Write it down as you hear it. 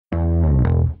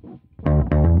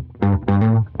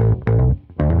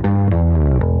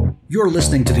You're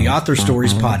listening to the Author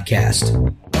Stories Podcast,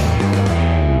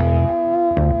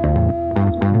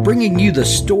 bringing you the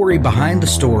story behind the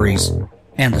stories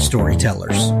and the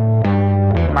storytellers.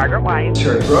 Margaret White,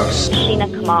 Terry Brooks,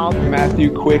 Sheena Kamal,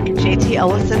 Matthew Quick, J.T.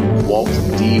 Ellison, Walt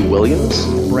D. Williams,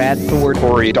 Brad Thor,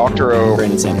 Corey Doctorow,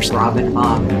 Brandon Sanderson, Robin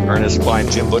Mott, Ernest Klein,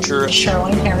 Jim Butcher,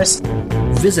 Charlene Harris.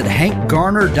 Visit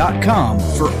hankgarner.com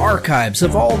for archives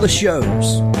of all the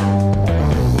shows.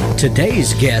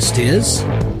 Today's guest is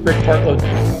Rick Partlow.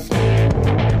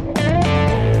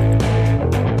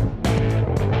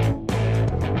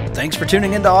 Thanks for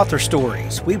tuning into Author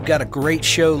Stories. We've got a great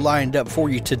show lined up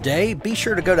for you today. Be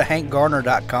sure to go to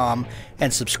hankgarner.com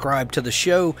and subscribe to the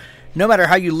show. No matter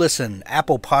how you listen,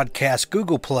 Apple Podcasts,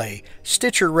 Google Play,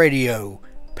 Stitcher Radio,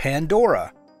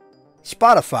 Pandora,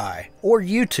 Spotify, or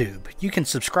YouTube, you can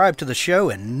subscribe to the show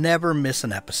and never miss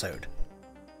an episode.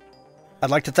 I'd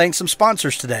like to thank some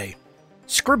sponsors today.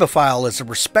 Scribophile is a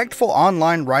respectful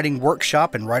online writing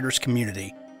workshop and writers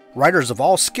community. Writers of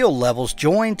all skill levels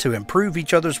join to improve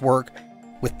each other's work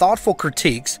with thoughtful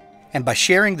critiques and by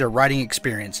sharing their writing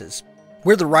experiences.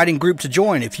 We're the writing group to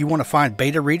join if you want to find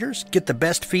beta readers, get the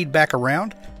best feedback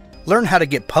around, learn how to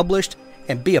get published,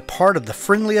 and be a part of the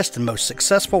friendliest and most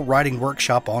successful writing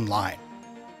workshop online.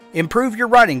 Improve your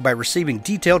writing by receiving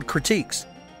detailed critiques.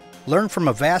 Learn from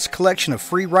a vast collection of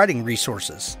free writing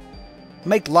resources.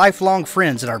 Make lifelong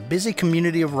friends in our busy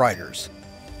community of writers.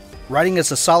 Writing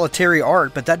is a solitary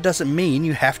art, but that doesn't mean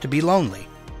you have to be lonely.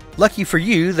 Lucky for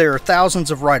you, there are thousands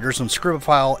of writers on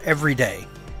Scribophile every day,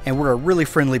 and we're a really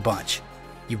friendly bunch.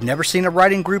 You've never seen a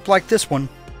writing group like this one?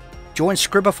 Join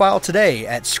Scribophile today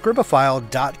at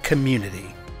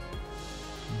scribophile.community.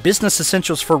 Business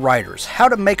Essentials for Writers: How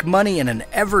to Make Money in an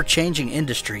Ever-Changing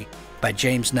Industry by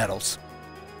James Nettles.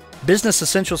 Business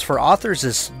Essentials for Authors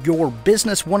is your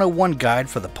Business 101 guide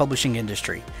for the publishing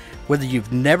industry. Whether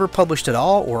you've never published at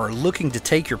all or are looking to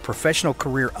take your professional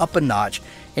career up a notch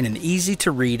in an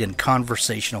easy-to-read and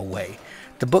conversational way,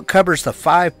 the book covers the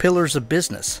 5 pillars of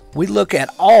business. We look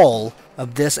at all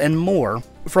of this and more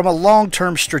from a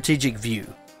long-term strategic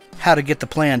view, how to get the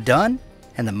plan done,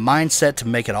 and the mindset to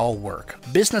make it all work.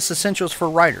 Business Essentials for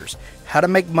Writers: How to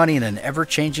Make Money in an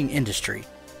Ever-Changing Industry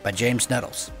by James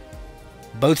Nettles.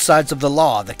 Both Sides of the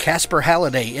Law: The Casper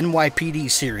Halliday NYPD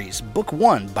Series, Book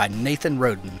 1 by Nathan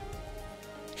Roden.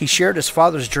 He shared his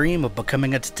father's dream of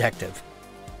becoming a detective.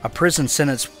 A prison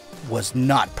sentence was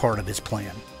not part of his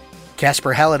plan.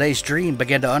 Casper Halliday's dream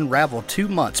began to unravel 2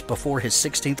 months before his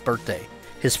 16th birthday.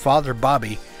 His father,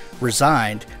 Bobby,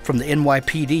 resigned from the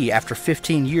NYPD after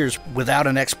 15 years without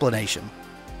an explanation.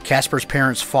 Casper's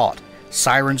parents fought.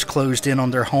 Sirens closed in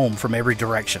on their home from every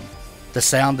direction. The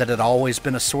sound that had always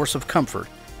been a source of comfort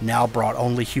now brought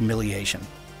only humiliation.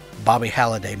 Bobby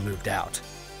Halliday moved out.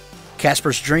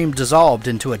 Casper's dream dissolved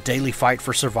into a daily fight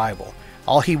for survival.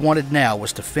 All he wanted now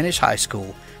was to finish high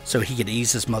school so he could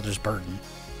ease his mother's burden.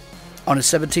 On his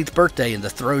 17th birthday, in the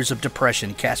throes of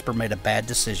depression, Casper made a bad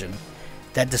decision.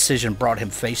 That decision brought him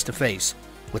face to face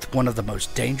with one of the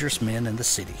most dangerous men in the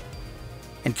city.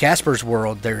 In Casper's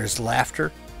world, there is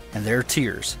laughter and there are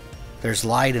tears. There's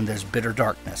light and there's bitter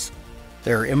darkness.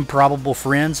 There are improbable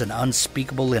friends and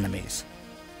unspeakable enemies.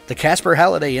 The Casper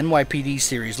Halliday NYPD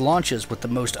series launches with the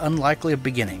most unlikely of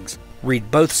beginnings. Read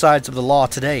Both Sides of the Law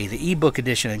today. The ebook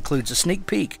edition includes a sneak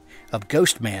peek of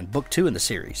Ghost Man, Book 2 in the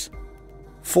series.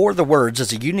 For the Words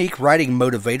is a unique writing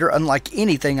motivator unlike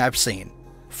anything I've seen.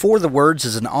 For the Words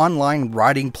is an online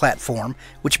writing platform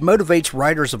which motivates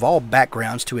writers of all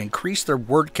backgrounds to increase their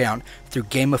word count through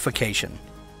gamification.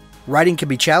 Writing can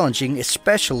be challenging,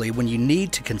 especially when you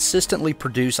need to consistently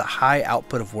produce a high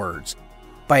output of words.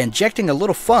 By injecting a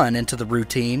little fun into the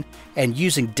routine and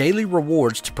using daily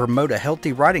rewards to promote a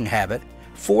healthy writing habit,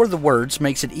 For the Words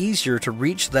makes it easier to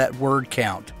reach that word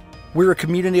count. We're a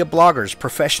community of bloggers,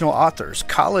 professional authors,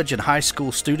 college and high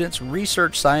school students,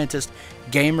 research scientists,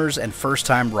 gamers, and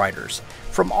first-time writers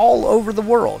from all over the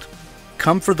world.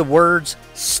 Come for the words,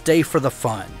 stay for the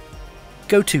fun.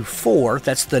 Go to 4,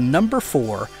 that's the number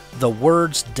 4,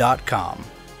 thewords.com.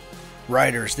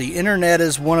 Writers, the internet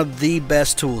is one of the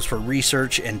best tools for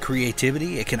research and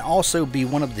creativity. It can also be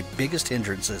one of the biggest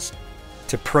hindrances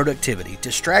to productivity,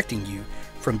 distracting you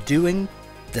from doing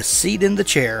the seat in the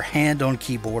chair, hand on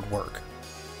keyboard work.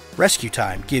 Rescue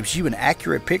Time gives you an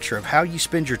accurate picture of how you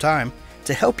spend your time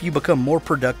to help you become more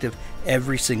productive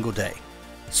every single day.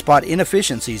 Spot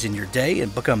inefficiencies in your day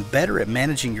and become better at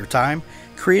managing your time.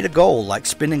 Create a goal like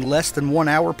spending less than 1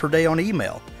 hour per day on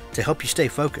email to help you stay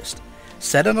focused.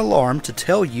 Set an alarm to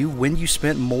tell you when you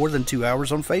spent more than 2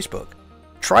 hours on Facebook.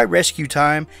 Try Rescue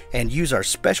Time and use our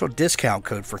special discount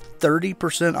code for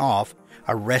 30% off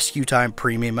a Rescue Time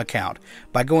premium account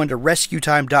by going to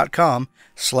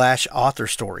rescuetime.com/author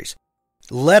stories.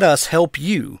 Let us help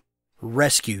you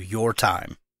rescue your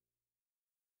time.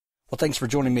 Well, thanks for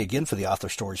joining me again for the Author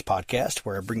Stories podcast,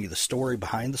 where I bring you the story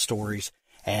behind the stories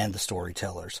and the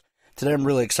storytellers. Today, I'm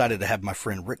really excited to have my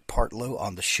friend Rick Partlow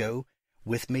on the show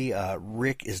with me.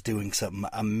 Rick is doing some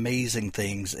amazing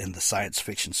things in the science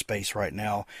fiction space right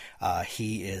now.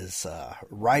 He is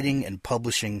writing and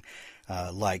publishing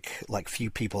like few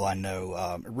people I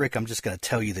know. Rick, I'm just going to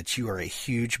tell you that you are a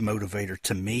huge motivator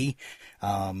to me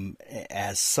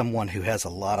as someone who has a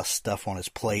lot of stuff on his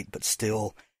plate, but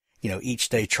still, each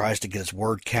day tries to get his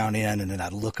word count in, and then I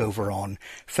look over on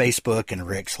Facebook and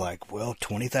Rick's like, well,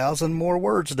 20,000 more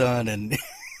words done, and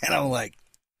I'm like,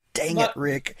 dang it,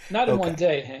 Rick. Not in one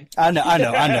day, Hank. I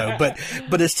know,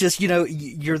 but it's just,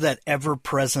 you're that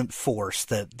ever-present force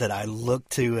that I look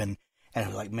to, and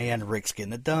I'm like, man, Rick's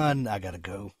getting it done. I gotta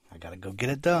go get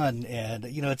it done, and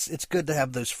it's good to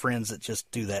have those friends that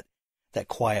just do that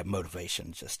quiet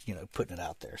motivation, just putting it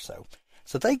out there. So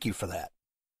thank you for that.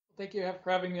 Thank you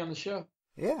for having me on the show.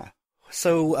 Yeah.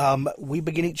 So we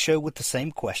begin each show with the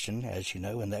same question, as you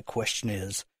know, and that question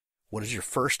is, what is your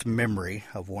first memory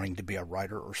of wanting to be a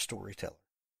writer or storyteller?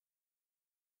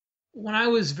 When I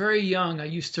was very young, I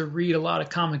used to read a lot of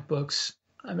comic books.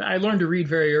 I learned to read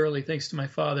very early, thanks to my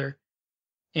father.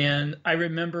 And I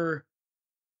remember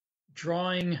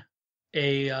drawing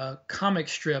a comic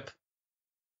strip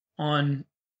on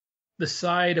the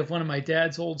side of one of my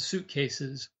dad's old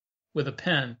suitcases with a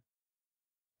pen,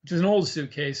 which was an old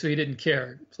suitcase, so he didn't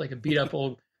care. It's like a beat-up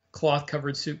old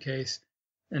cloth-covered suitcase.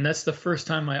 And that's the first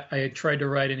time I had tried to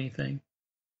write anything.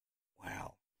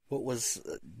 Wow.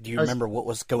 Do you remember what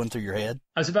was going through your head?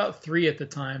 I was about 3 at the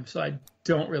time, so I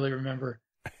don't really remember.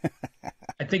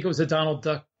 I think it was a Donald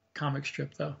Duck comic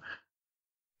strip, though.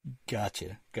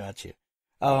 Gotcha.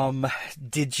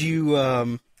 Did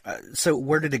you, so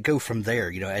where did it go from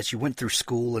there? As you went through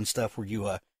school and stuff, were you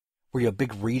a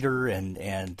big reader?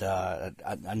 And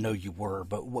I know you were,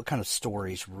 but what kind of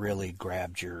stories really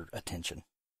grabbed your attention?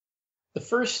 At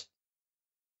first,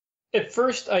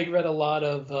 I read a lot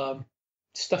of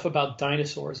stuff about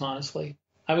dinosaurs, honestly.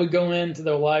 I would go into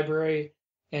the library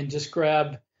and just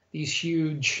grab these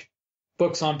huge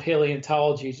books on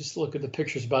paleontology, just to look at the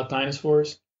pictures about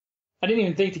dinosaurs. I didn't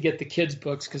even think to get the kids'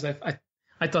 books because I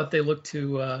thought they looked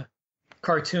too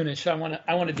cartoonish. I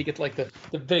wanted to get like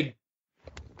the big,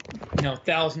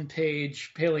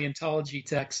 1,000-page paleontology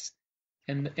texts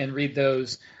and read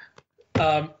those.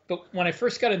 But when I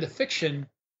first got into fiction,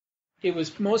 it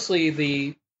was mostly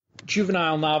the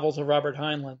juvenile novels of Robert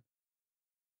Heinlein.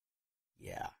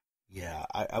 Yeah.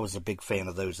 I was a big fan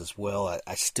of those as well.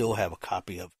 I still have a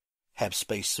copy of Have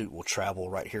Spacesuit Will Travel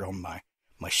right here on my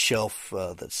shelf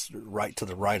that's right to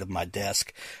the right of my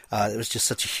desk. It was just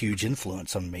such a huge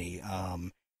influence on me.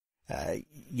 And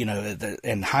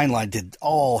Heinlein did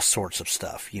all sorts of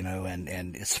stuff,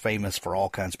 and is famous for all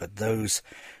kinds, but those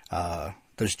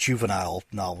juvenile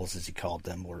novels, as he called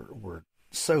them,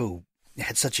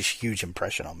 had such a huge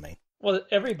impression on me. Well,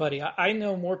 everybody. I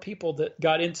know more people that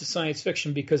got into science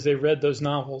fiction because they read those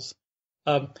novels.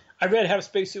 I read Have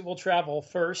Spacesuit Will Travel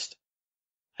first.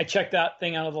 I checked that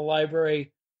thing out of the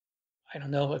library,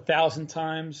 1,000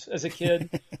 times as a kid.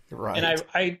 Right. And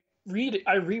I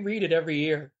reread it every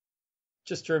year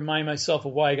just to remind myself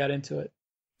of why I got into it.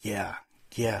 Yeah.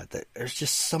 There's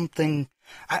just something,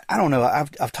 I don't know.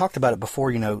 I've talked about it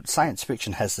before. Science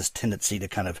fiction has this tendency to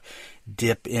kind of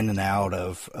dip in and out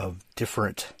of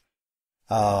different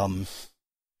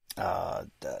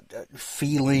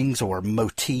feelings or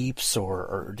motifs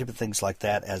or different things like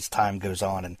that as time goes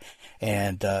on,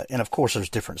 and of course there's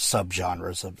different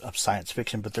subgenres of science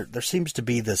fiction, but there seems to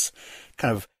be this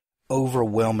kind of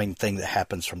overwhelming thing that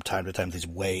happens from time to time, these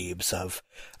waves of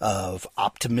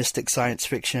optimistic science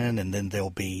fiction, and then there'll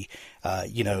be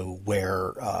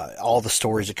where all the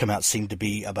stories that come out seem to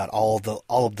be about all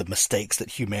of the mistakes that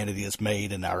humanity has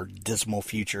made in our dismal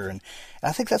future, and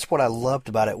I think that's what I loved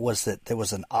about it, was that there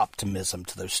was an optimism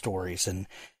to those stories, and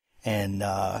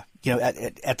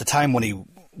at the time when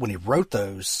he wrote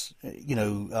those,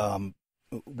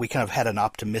 we kind of had an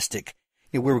optimistic,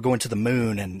 we were going to the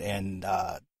moon and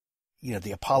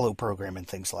the Apollo program and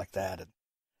things like that. And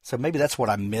so maybe that's what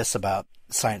I miss about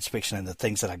science fiction and the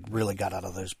things that I really got out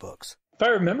of those books. If I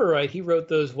remember right, he wrote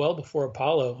those well before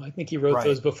Apollo. I think he wrote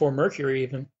those before Mercury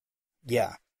even.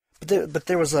 Yeah. But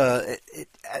there was I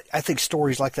think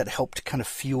stories like that helped kind of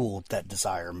fuel that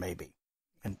desire maybe.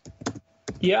 And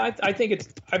yeah, I think it's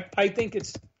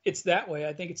that way.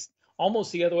 I think it's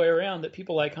almost the other way around, that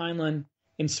people like Heinlein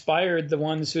inspired the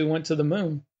ones who went to the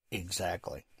moon.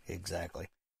 Exactly. exactly.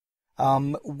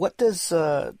 What does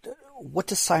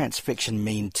science fiction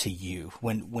mean to you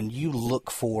when you look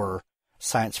for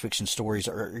science fiction stories?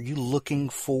 Are you looking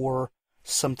for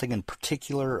something in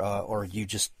particular, or do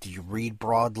you read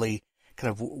broadly?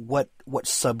 Kind of what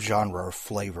subgenre or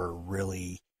flavor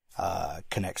really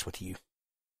connects with you?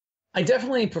 I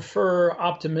definitely prefer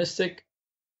optimistic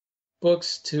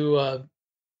books to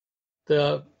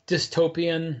the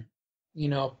dystopian,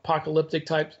 apocalyptic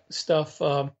type stuff.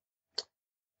 I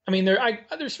mean,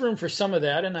 there's room for some of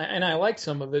that, and I like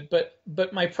some of it,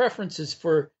 but my preference is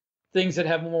for things that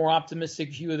have a more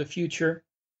optimistic view of the future.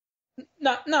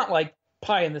 Not like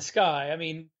pie in the sky. I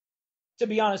mean, to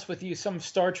be honest with you, some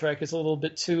Star Trek is a little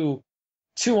bit too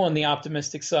on the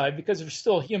optimistic side because we're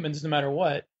still humans no matter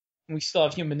what, and we still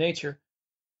have human nature.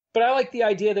 But I like the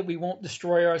idea that we won't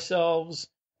destroy ourselves,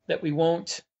 that we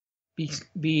won't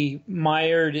be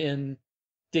mired in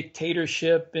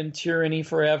dictatorship and tyranny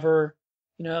forever.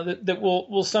 That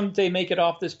we'll someday make it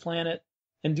off this planet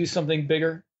and do something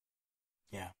bigger.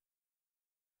 Yeah.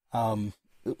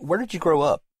 Where did you grow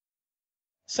up?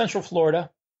 Central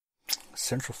Florida.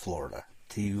 Central Florida.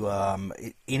 Do you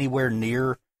anywhere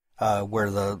near where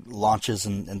the launches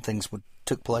and things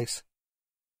took place?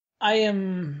 I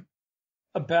am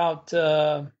about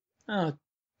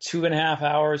 2.5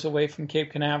 hours away from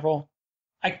Cape Canaveral.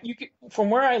 From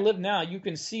where I live now, you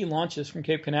can see launches from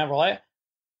Cape Canaveral.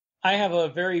 I have a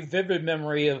very vivid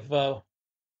memory of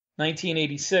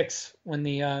 1986 when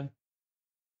the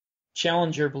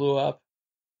Challenger blew up.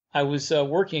 I was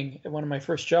working at one of my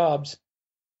first jobs,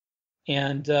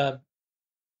 and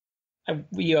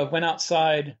we went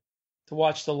outside to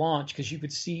watch the launch because you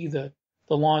could see the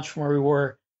launch from where we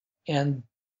were, and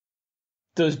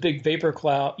those big vapor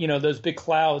those big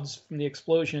clouds from the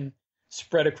explosion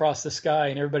spread across the sky,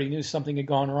 and everybody knew something had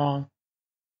gone wrong.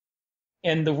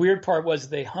 And the weird part was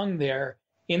they hung there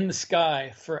in the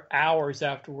sky for hours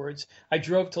afterwards. I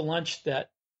drove to lunch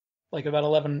like about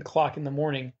 11 o'clock in the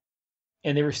morning,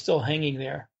 and they were still hanging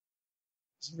there.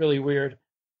 It's really weird.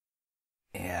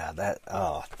 Yeah,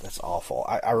 that's awful.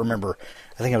 I remember,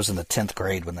 I think I was in the 10th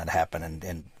grade when that happened,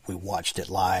 and we watched it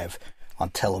live on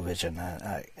television.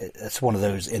 It's one of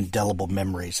those indelible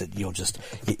memories that you'll just,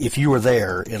 if you were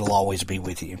there, it'll always be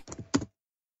with you.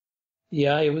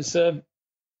 Yeah, it was a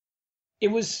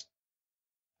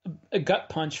gut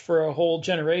punch for a whole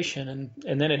generation,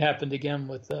 and then it happened again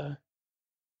with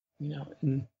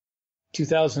in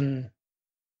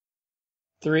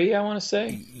 2003, I want to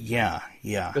say. Yeah.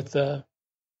 With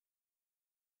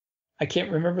I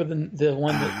can't remember the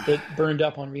one that burned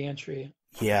up on reentry.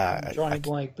 Yeah, I'm drawing a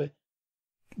blank, but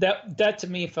that to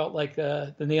me felt like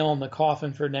the nail in the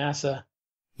coffin for NASA.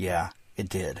 Yeah, it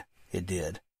did.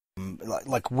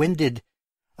 Like when did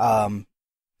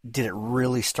it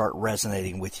really start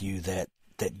resonating with you that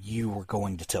you were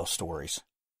going to tell stories?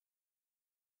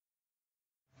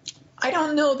 I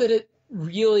don't know that it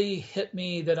really hit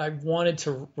me that I wanted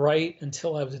to write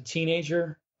until I was a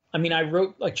teenager. I mean, I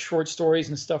wrote like short stories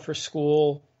and stuff for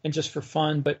school and just for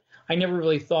fun, but I never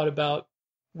really thought about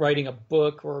writing a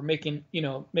book or making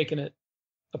it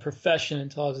a profession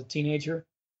until I was a teenager.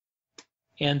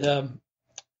 And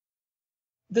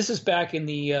this is back in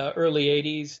the early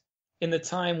 80s, in the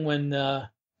time when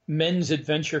men's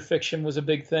adventure fiction was a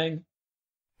big thing.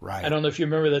 Right. I don't know if you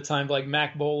remember the time, like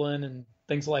Mac Bolan and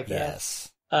things like that.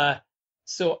 Yes.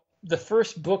 So the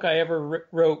first book I ever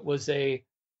wrote was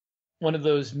one of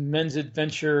those men's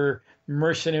adventure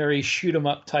mercenary shoot 'em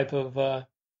up type of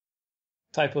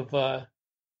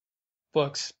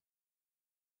books.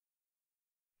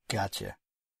 Gotcha.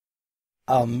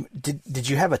 Did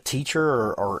you have a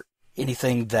teacher or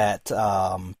anything that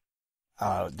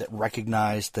that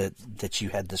recognized that you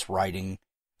had this writing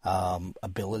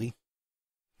ability,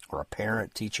 or a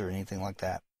parent, teacher, anything like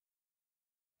that?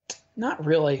 Not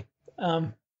really.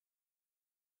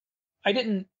 I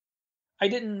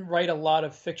didn't write a lot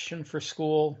of fiction for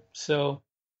school, so.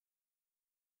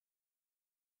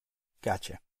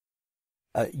 Gotcha.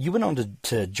 You went on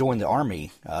to join the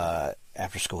Army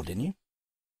after school, didn't you?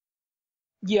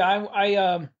 Yeah,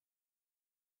 I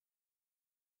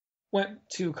went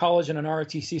to college on an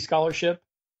ROTC scholarship,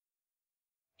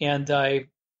 and I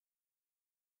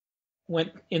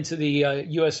went into the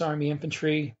U.S. Army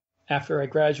Infantry after I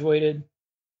graduated.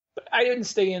 But I didn't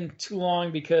stay in too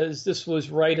long because this was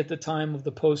right at the time of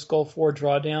the post-Gulf War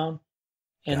drawdown,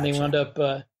 and They wound up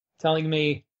telling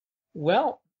me,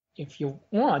 well, if you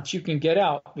want, you can get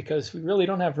out because we really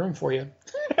don't have room for you.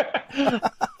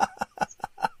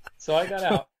 So I got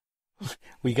out.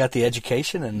 We got the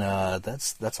education, and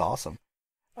that's awesome.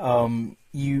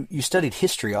 You studied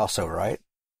history also, right?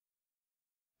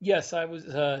 Yes,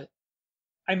 I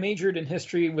majored in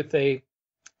history with a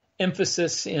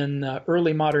emphasis in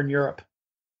early modern Europe,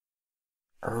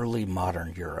 Early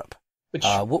modern Europe. which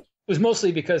What was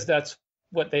mostly because that's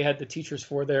what they had the teachers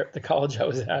for there at the college I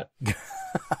was at.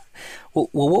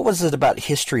 what was it about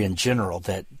history in general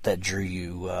that drew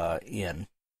you in?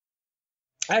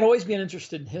 I'd always been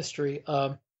interested in history.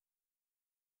 I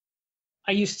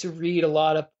used to read a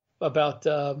lot about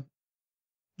the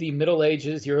Middle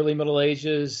Ages, the early Middle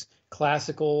Ages,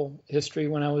 classical history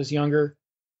when I was younger.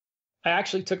 I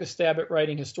actually took a stab at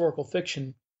writing historical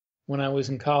fiction when I was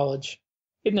in college.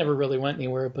 It never really went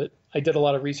anywhere, but I did a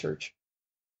lot of research.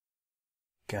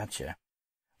 Gotcha.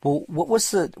 Well, what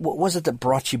was it that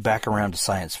brought you back around to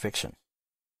science fiction?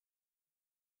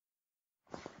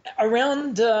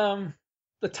 Around the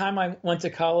time I went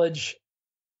to college,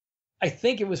 I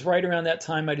think it was right around that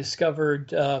time I discovered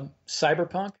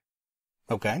cyberpunk.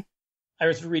 Okay. I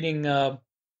was reading, William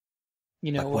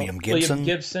Gibson. William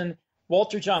Gibson.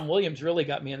 Walter John Williams really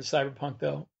got me into cyberpunk,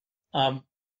 though.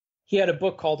 He had a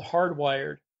book called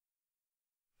Hardwired,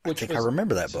 which I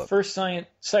remember that book. The first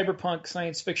cyberpunk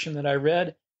science fiction that I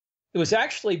read. It was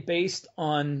actually based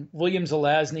on William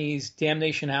Zelazny's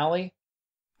Damnation Alley.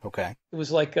 Okay. It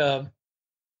was like I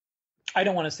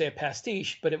don't want to say a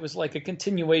pastiche, but it was like a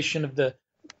continuation of the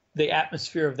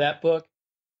atmosphere of that book.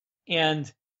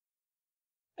 And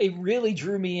it really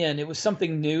drew me in. It was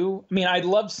something new. I mean, I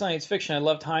loved science fiction. I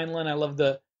loved Heinlein. I loved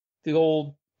the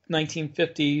old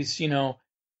 1950s,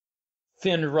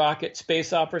 thin rocket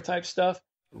space opera type stuff.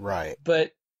 Right.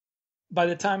 But by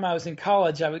the time I was in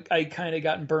college, I kind of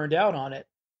gotten burned out on it.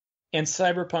 And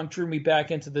cyberpunk drew me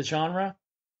back into the genre.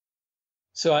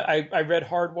 So I read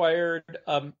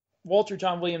Hardwired. Walter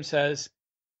John Williams has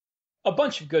a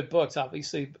bunch of good books,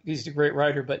 obviously. He's a great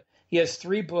writer, but he has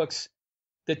 3 books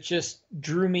that just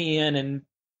drew me in. And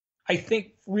I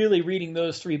think really reading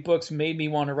those 3 books made me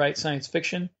want to write science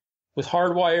fiction. With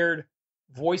Hardwired,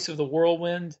 Voice of the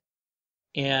Whirlwind,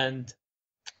 and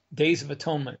Days of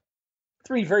Atonement.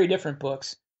 3 very different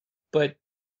books, but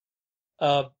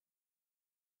the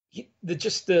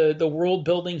world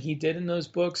building he did in those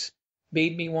books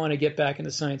made me want to get back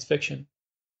into science fiction.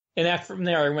 And from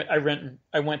there,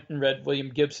 I went and read William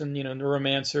Gibson,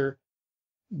 Neuromancer,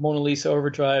 Mona Lisa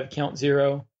Overdrive, Count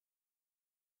Zero.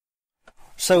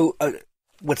 So,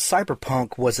 with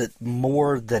cyberpunk, was it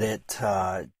more that it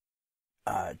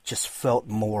just felt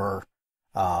more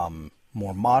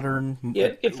modern?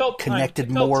 It felt connected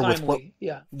it felt more timely. with what?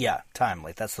 Yeah,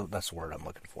 Timely. That's the word I'm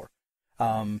looking for.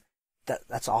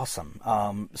 That's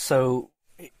awesome. So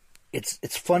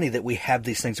it's funny that we have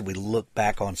these things that we look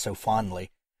back on so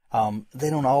fondly. They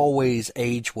don't always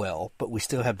age well, but we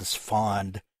still have this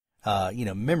fond,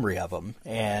 memory of them,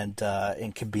 and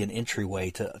can be an entryway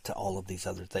to all of these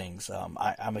other things.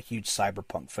 I'm a huge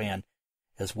cyberpunk fan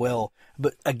as well,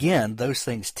 but again, those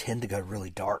things tend to go really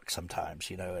dark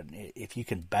sometimes, and if you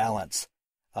can balance,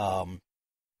 some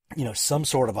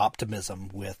sort of optimism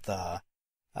with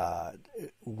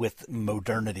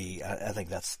modernity, I think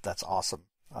that's awesome.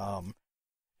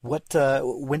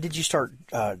 When did you start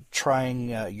trying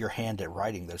your hand at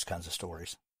writing those kinds of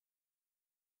stories?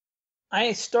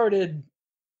 I started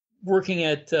working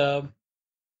at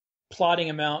plotting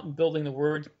them out and building the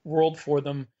world for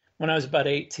them when I was about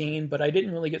 18, but I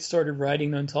didn't really get started writing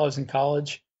them until I was in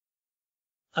college.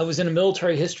 I was in a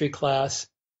military history class,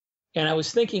 and I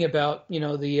was thinking about,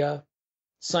 the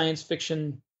science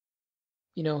fiction,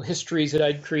 histories that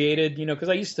I'd created, because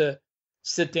I used to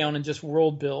sit down and just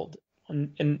world build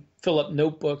and fill up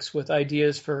notebooks with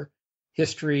ideas for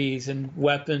histories and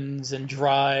weapons and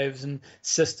drives and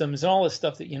systems and all this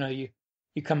stuff that, you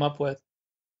come up with.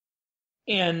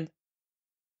 And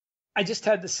I just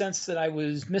had the sense that I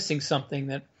was missing something,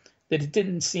 that it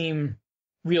didn't seem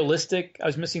realistic. I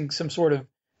was missing some sort of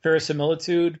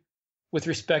verisimilitude with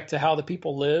respect to how the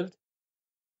people lived.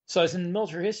 So I was in the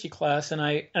military history class, and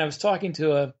I was talking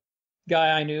to a guy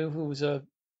I knew who was a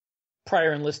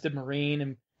prior enlisted Marine,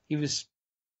 and he was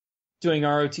doing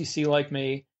ROTC like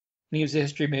me, and he was a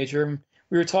history major. And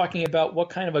we were talking about what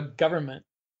kind of a government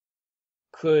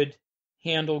could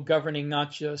handle governing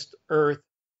not just Earth,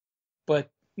 but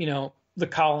the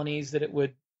colonies that it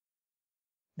would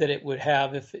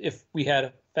have if we had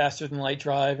a faster than light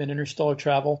drive and interstellar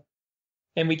travel.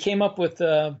 And we came up with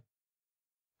a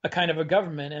kind of a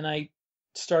government, and I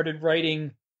started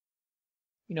writing,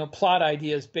 plot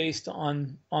ideas based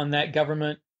on that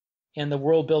government and the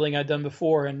world building I'd done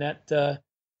before, and that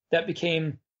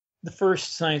became the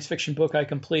first science fiction book I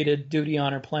completed, Duty,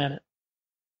 Honor, Planet.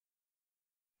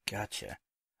 Gotcha.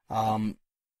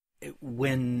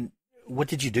 What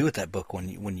did you do with that book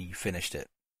when you finished it?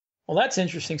 Well, that's an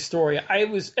interesting story. I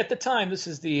was, at the time, this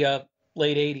is the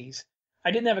late 80s.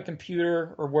 I didn't have a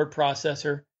computer or word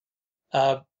processor.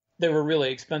 They were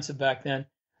really expensive back then.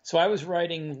 So I was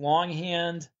writing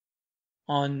longhand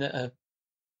on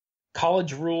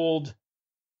college-ruled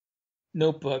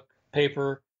notebook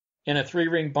paper in a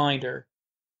 3-ring binder.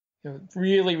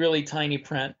 Really, really tiny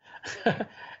print.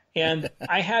 And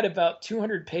I had about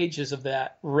 200 pages of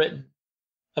that written,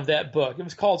 of that book. It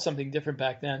was called something different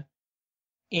back then.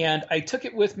 And I took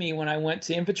it with me when I went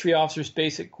to Infantry Officers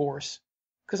Basic Course,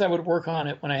 because I would work on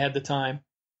it when I had the time.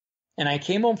 And I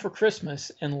came home for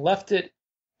Christmas and left it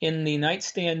in the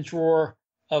nightstand drawer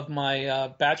of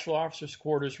my Bachelor Officers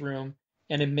Quarters room,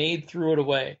 and a maid threw it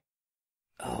away.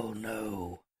 Oh,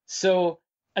 no. So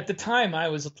at the time, I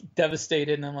was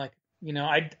devastated, and I'm like,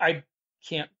 I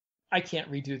can't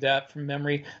redo that from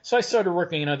memory. So I started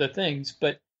working on other things.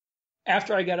 But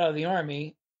after I got out of the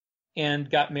Army and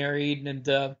got married, and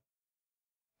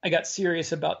I got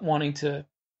serious about wanting to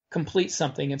complete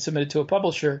something and submit it to a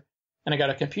publisher, and I got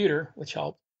a computer, which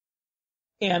helped.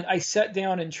 And I sat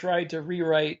down and tried to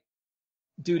rewrite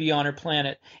Duty, Honor,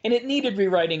 Planet. And it needed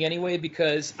rewriting anyway,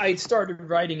 because I'd started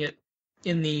writing it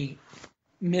in the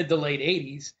mid to late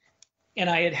 80s. And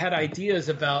I had ideas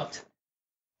about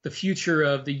the future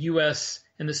of the U.S.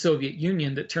 and the Soviet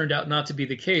Union that turned out not to be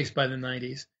the case by the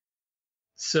 90s.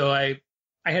 So I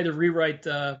had to rewrite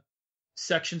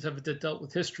sections of it that dealt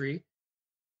with history,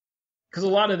 because a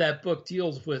lot of that book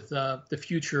deals with the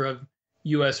future of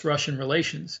U.S.-Russian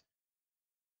relations.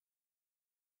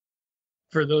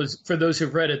 For those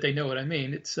who've read it, they know what I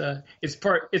mean. It's a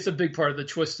big part of the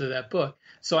twist of that book.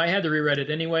 So I had to rewrite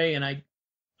it anyway, and I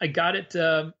got it.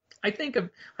 I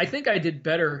think I did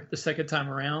better the second time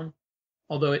around,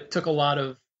 although it took a lot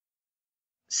of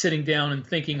sitting down and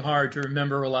thinking hard to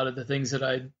remember a lot of the things that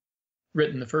I'd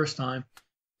written the first time.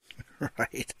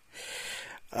 Right.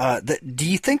 Do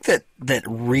you think that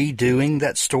redoing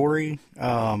that story,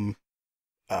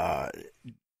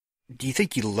 do you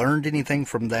think you learned anything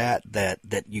from that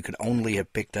you could only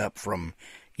have picked up from,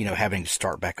 having to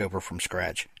start back over from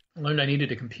scratch? I learned I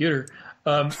needed a computer.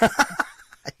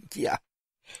 Yeah.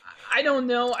 I don't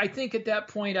know. I think at that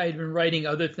point I had been writing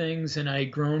other things, and I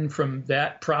had grown from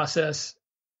that process.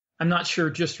 I'm not sure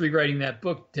just rewriting that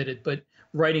book did it, but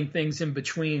writing things in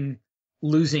between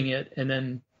losing it and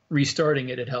then restarting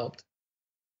it, it helped.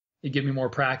 It gave me more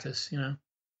practice,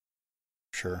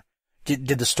 Sure. Did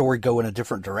the story go in a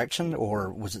different direction,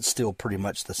 or was it still pretty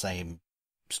much the same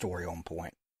story on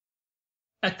point?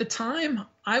 At the time,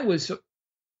 I was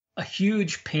a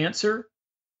huge pantser.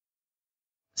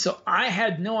 So I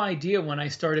had no idea when I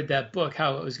started that book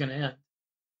how it was going to end.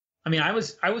 I mean, I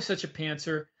was such a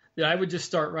pantser that I would just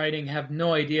start writing, have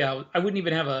no idea how. I wouldn't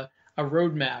even have a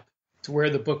roadmap to where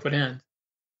the book would end.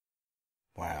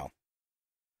 Wow.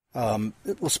 Well,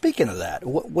 speaking of that,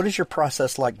 what is your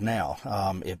process like now?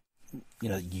 If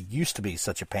you used to be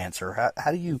such a pantser,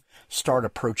 how do you start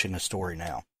approaching a story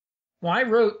now? Well, I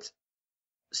wrote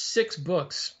 6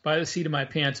 books by the seat of my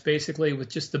pants, basically, with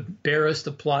just the barest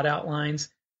of plot outlines.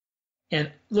 And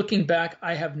looking back,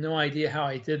 I have no idea how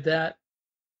I did that.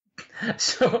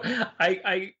 So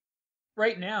I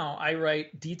right now I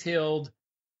write detailed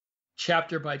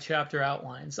chapter by chapter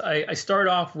outlines. I start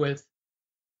off with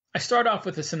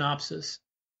a synopsis,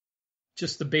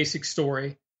 just the basic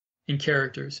story and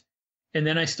characters. And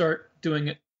then I start doing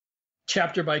it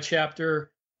chapter by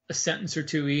chapter, a sentence or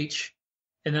two each.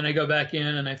 And then I go back in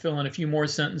and I fill in a few more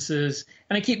sentences.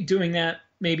 And I keep doing that.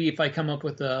 Maybe if I come up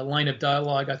with a line of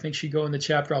dialogue I think should go in the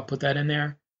chapter, I'll put that in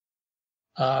there.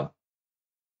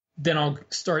 Then I'll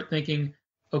start thinking,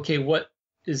 okay, what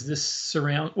are the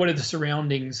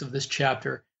surroundings of this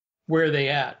chapter? Where are they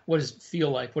at? What does it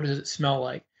feel like? What does it smell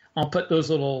like? I'll put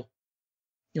those little,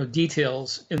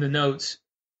 details in the notes.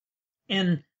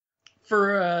 And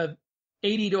for a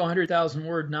 80 to 100,000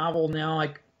 word novel now,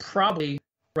 I probably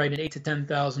write an 8 to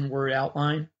 10,000 word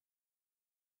outline.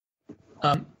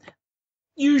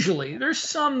 Usually, there's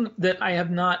some that I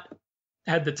have not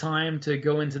had the time to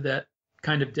go into that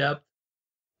kind of depth,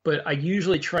 but I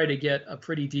usually try to get a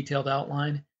pretty detailed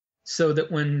outline so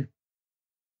that when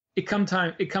it comes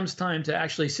time to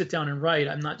actually sit down and write,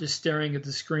 I'm not just staring at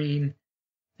the screen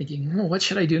thinking, what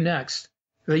should I do next?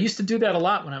 I used to do that a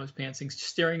lot when I was pantsing, just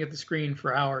staring at the screen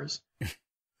for hours.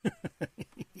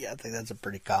 Yeah, I think that's a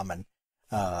pretty common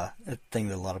thing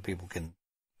that a lot of people can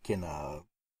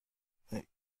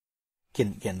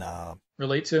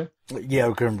relate to.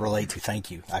 Yeah, can relate to.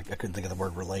 Thank you. I couldn't think of the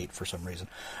word relate for some reason.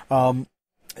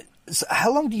 So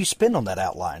how long do you spend on that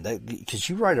outline? Because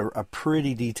you write a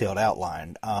pretty detailed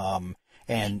outline,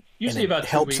 and usually and about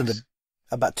 2 weeks.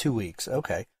 About 2 weeks.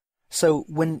 Okay. So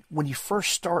when you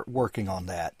first start working on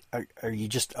that, are you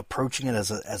just approaching it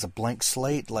as a blank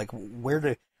slate? Like where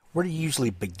do you usually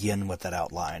begin with that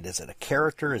outline? Is it a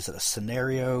character? Is it a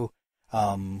scenario?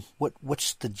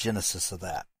 What's the genesis of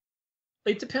that?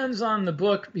 It depends on the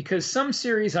book, because some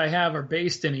series I have are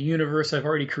based in a universe I've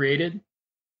already created.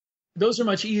 Those are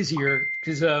much easier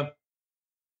because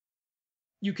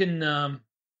you can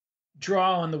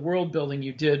draw on the world building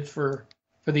you did for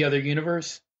the other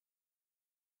universe.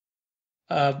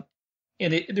 And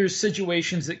there's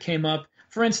situations that came up.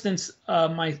 For instance,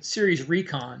 my series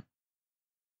Recon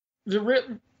was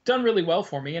done really well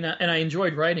for me, and I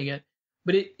enjoyed writing it.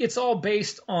 But it's all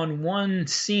based on one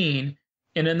scene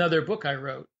in another book I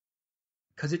wrote,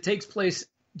 because it takes place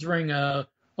during a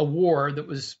war that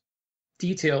was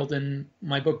detailed in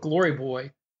my book Glory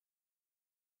Boy.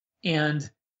 And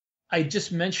I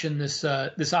just mentioned this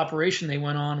operation they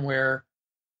went on where,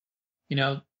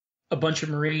 a bunch of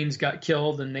Marines got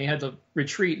killed and they had to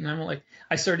retreat. And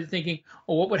I started thinking,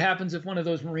 oh, what would happen if one of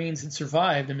those Marines had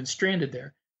survived and been stranded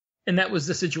there? And that was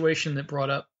the situation that brought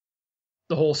up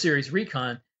the whole series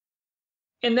Recon.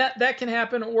 And that can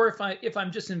happen. Or if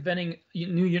I'm just inventing a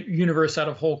new universe out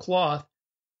of whole cloth,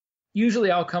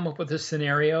 usually I'll come up with a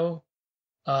scenario,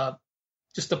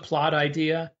 just a plot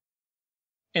idea.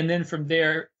 And then from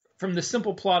there, from the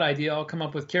simple plot idea, I'll come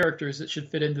up with characters that should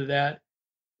fit into that,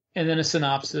 and then a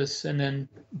synopsis, and then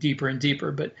deeper and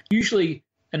deeper. But usually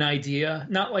an idea,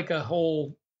 not like a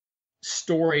whole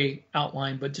story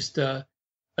outline, but just a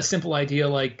simple idea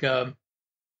like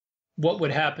what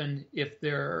would happen if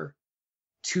there are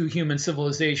two human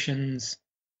civilizations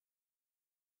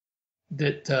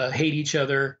that hate each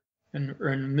other and are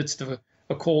in the midst of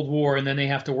a Cold War, and then they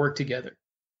have to work together.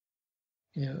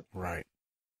 Right.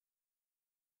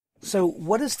 So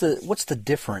what's the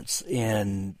difference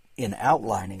in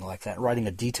outlining like that, writing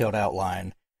a detailed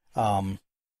outline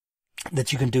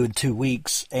that you can do in 2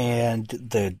 weeks, and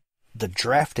the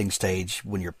drafting stage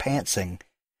when you're pantsing,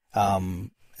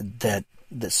 that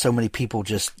so many people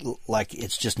just like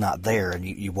it's just not there, and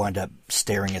you wind up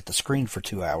staring at the screen for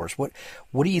 2 hours. What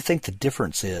do you think the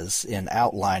difference is in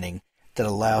outlining that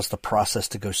allows the process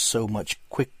to go so much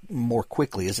more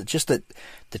quickly? Is it just that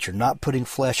you're not putting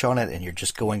flesh on it and you're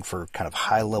just going for kind of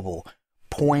high level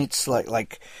points?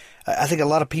 Like I think a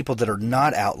lot of people that are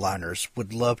not outliners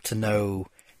would love to know,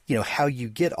 how you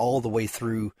get all the way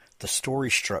through the story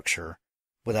structure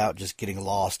without just getting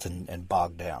lost and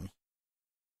bogged down.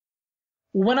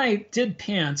 When I did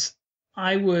pants,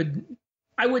 I would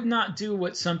not do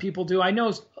what some people do. I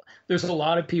know there's a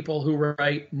lot of people who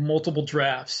write multiple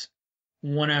drafts,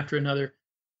 one after another.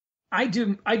 I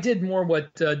did more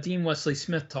what Dean Wesley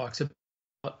Smith talks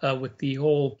about with the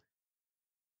whole.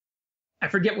 I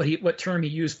forget what term he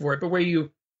used for it, but where you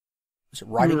is it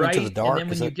writing into the dark? And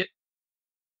then when you get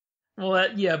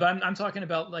yeah, but I'm talking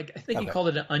about I think he called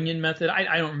it an onion method.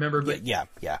 I don't remember, but yeah.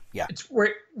 It's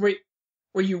where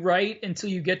you write until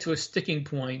you get to a sticking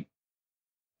point,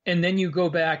 and then you go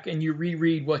back and you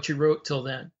reread what you wrote till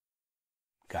then.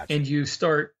 Gotcha. And you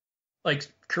start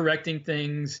correcting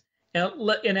things,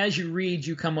 and as you read,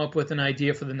 you come up with an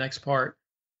idea for the next part.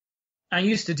 I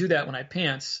used to do that when I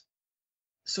pants,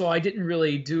 so I didn't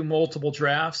really do multiple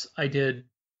drafts. I did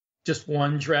just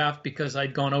one draft because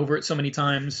I'd gone over it so many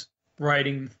times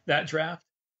writing that draft.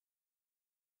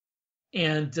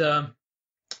 And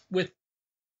with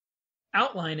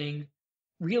outlining,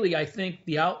 really, I think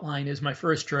the outline is my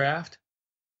first draft.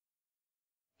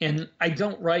 And I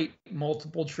don't write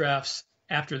multiple drafts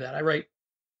after that. I write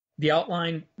the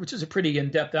outline, which is a pretty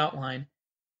in-depth outline,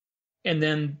 and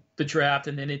then the draft,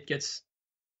 and then it gets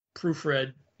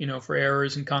proofread, for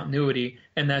errors and continuity,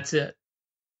 and that's it.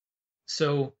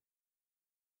 So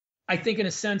I think in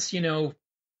a sense,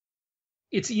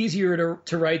 it's easier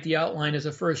to write the outline as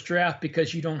a first draft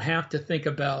because you don't have to think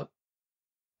about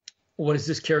what is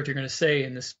this character going to say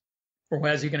in this, or how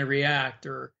is he going to react,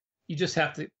 or you just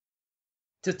have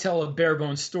to tell a bare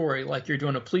bones story like you're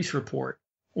doing a police report.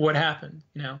 What happened?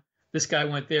 This guy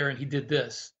went there and he did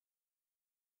this.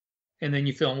 And then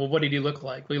you film, well, what did he look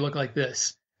like? Well, he looked like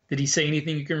this. Did he say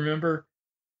anything you can remember?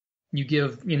 You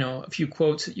give, a few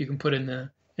quotes that you can put in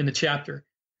the chapter.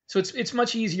 So it's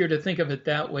much easier to think of it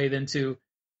that way than to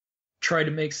try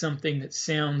to make something that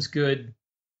sounds good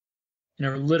in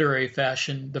a literary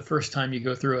fashion the first time you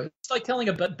go through it. It's like telling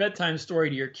a bedtime story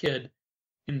to your kid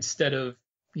instead of,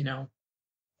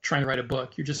 trying to write a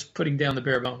book. You're just putting down the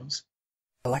bare bones.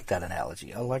 I like that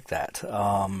analogy. I like that.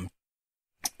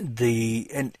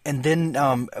 Then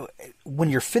when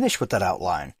you're finished with that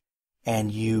outline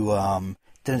and you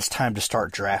then it's time to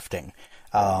start drafting.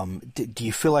 Do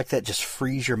you feel like that just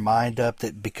frees your mind up,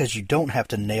 that because you don't have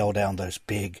to nail down those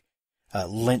big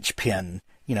linchpin,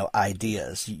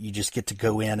 ideas? You just get to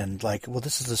go in and like, well,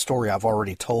 this is a story I've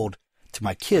already told to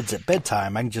my kids at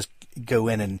bedtime. I can just go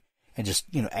in and just,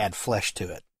 add flesh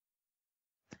to it.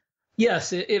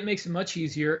 Yes, it makes it much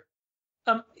easier.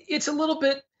 It's still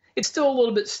a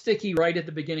little bit sticky right at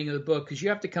the beginning of the book because you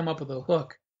have to come up with a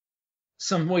hook,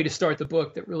 some way to start the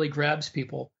book that really grabs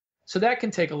people. So that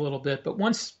can take a little bit. But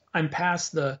once I'm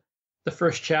past the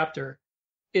first chapter,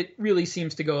 it really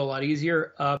seems to go a lot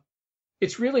easier.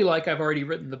 It's really like I've already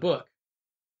written the book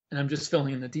and I'm just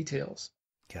filling in the details.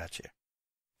 Gotcha.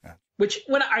 Which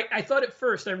when I thought at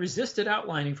first, I resisted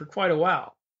outlining for quite a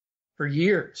while, for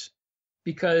years,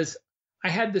 because I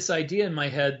had this idea in my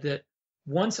head that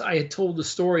once I had told the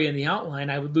story in the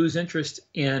outline, I would lose interest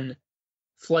in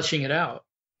fleshing it out.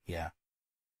 Yeah.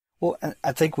 Well,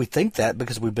 I think we think that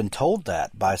because we've been told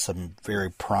that by some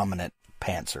very prominent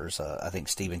pantsers. I think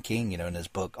Stephen King, in his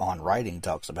book on writing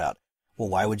talks about, well,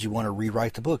 why would you want to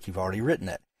rewrite the book? You've already written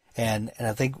it. And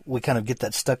I think we kind of get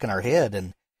that stuck in our head,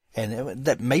 and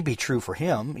that may be true for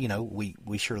him.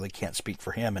 We surely can't speak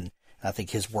for him, and I think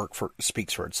his work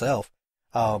speaks for itself.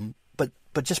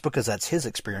 But just because that's his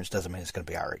experience doesn't mean it's going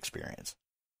to be our experience.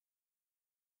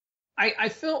 I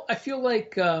feel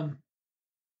like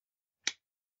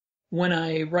when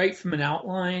I write from an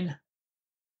outline,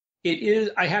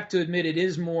 I have to admit, it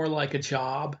is more like a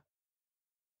job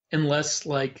and less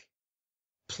like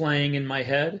playing in my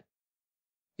head.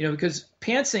 Because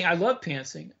pantsing, I love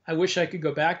pantsing. I wish I could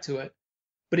go back to it,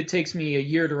 but it takes me a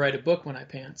year to write a book when I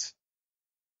pants.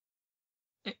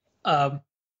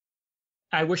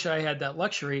 I wish I had that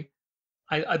luxury.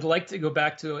 I'd like to go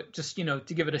back to it just, to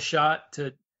give it a shot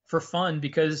for fun,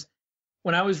 because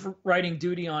when I was writing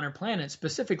Duty, Honor, Planet,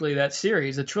 specifically that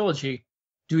series, a trilogy,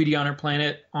 Duty, Honor,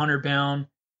 Planet, Honor Bound,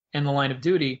 and The Line of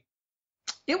Duty,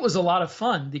 it was a lot of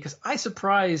fun because I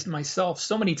surprised myself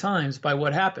so many times by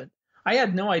what happened. I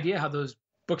had no idea how those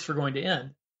books were going to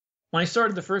end. When I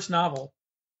started the first novel,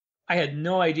 I had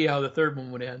no idea how the third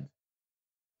one would end.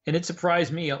 And it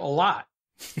surprised me a lot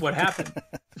what happened.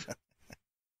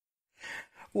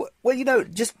 Well,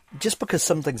 just because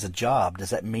something's a job, does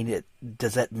that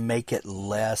make it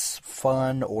less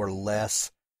fun or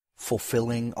less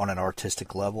fulfilling on an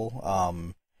artistic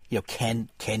level?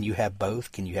 Can you have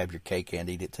both? Can you have your cake and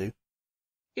eat it too?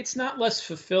 It's not less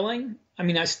fulfilling. I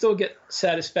mean, I still get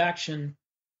satisfaction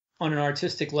on an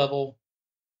artistic level,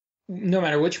 no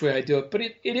matter which way I do it, but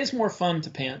it is more fun to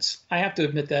pants. I have to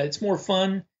admit that. It's more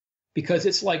fun because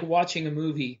it's like watching a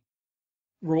movie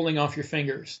rolling off your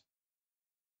fingers.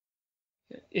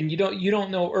 And you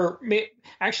don't know,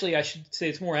 actually I should say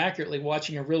it's more accurately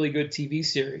watching a really good TV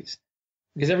series,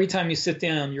 because every time you sit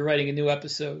down, you're writing a new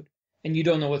episode and you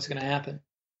don't know what's going to happen.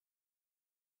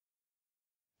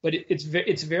 But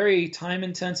it's very time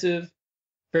intensive,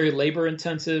 very labor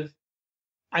intensive.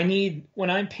 When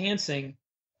I'm pantsing,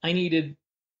 I needed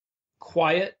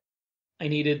quiet. I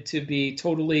needed to be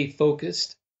totally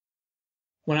focused.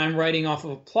 When I'm writing off of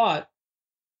a plot,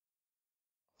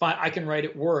 I can write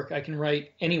at work. I can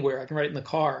write anywhere. I can write in the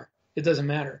car. It doesn't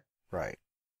matter. Right.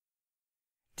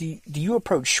 Do you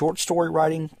approach short story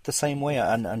writing the same way?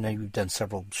 I know you've done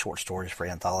several short stories for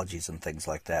anthologies and things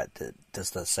like that.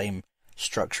 Does the same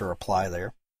structure apply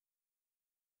there?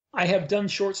 I have done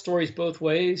short stories both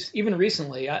ways. Even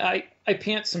recently, I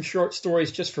pant some short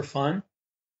stories just for fun.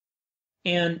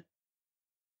 And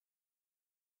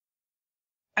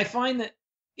I find that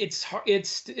it's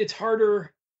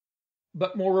harder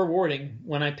but more rewarding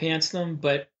when I pants them.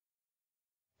 But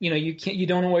you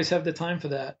don't always have the time for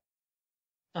that.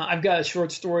 I've got a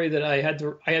short story that I had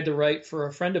to write for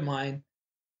a friend of mine,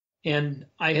 and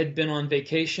I had been on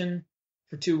vacation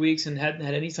for 2 weeks and hadn't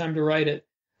had any time to write it.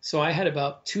 So I had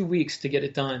about 2 weeks to get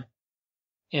it done,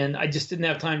 and I just didn't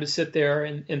have time to sit there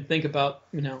and think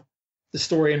about the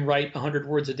story and write 100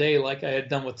 words a day like I had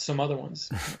done with some other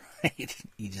ones. Right.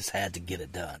 You just had to get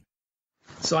it done.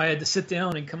 So I had to sit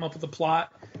down and come up with a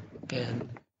plot and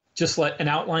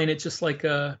outline it just like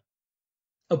a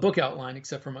book outline,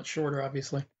 except for much shorter,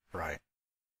 obviously. Right.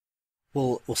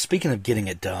 Well, speaking of getting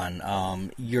it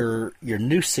done, your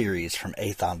new series from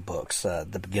Athon Books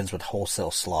that begins with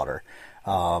Wholesale Slaughter.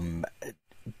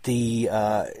 There's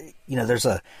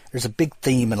a big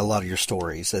theme in a lot of your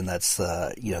stories, and that's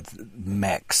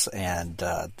mechs and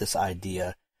this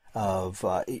idea of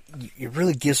it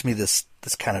really gives me this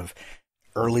kind of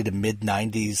early to mid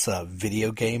 90s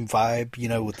video game vibe,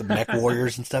 with the mech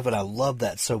warriors and stuff, and I love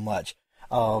that so much.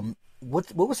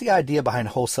 What was the idea behind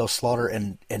Wholesale Slaughter,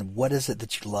 and what is it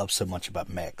that you love so much about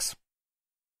mechs?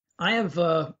 I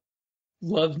have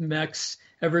loved mechs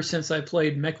ever since I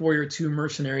played MechWarrior 2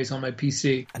 Mercenaries on my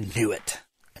PC. I knew it.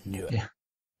 Yeah.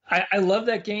 I love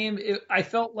that game. I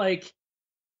felt like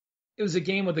it was a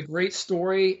game with a great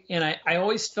story, and I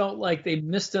always felt like they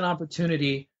missed an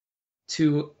opportunity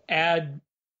to add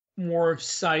more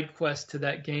side quests to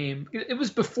that game. It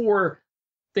was before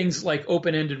things like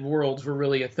open-ended worlds were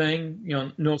really a thing.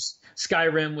 No,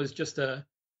 Skyrim was just a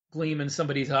gleam in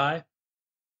somebody's eye.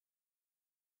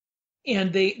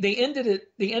 And they ended it.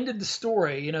 They ended the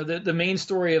story, the main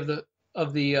story of the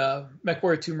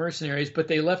MechWarrior 2 Mercenaries, but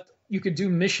they left. You could do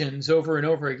missions over and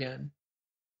over again,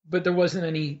 but there wasn't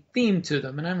any theme to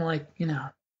them. And I'm like,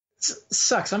 it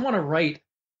sucks. I want to write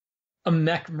a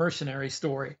mech mercenary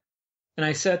story. And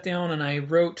I sat down and I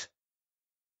wrote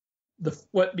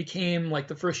what became like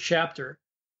the first chapter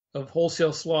of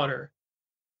Wholesale Slaughter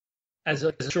as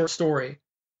a short story.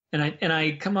 And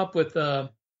I come up with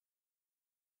a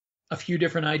few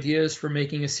different ideas for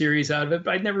making a series out of it,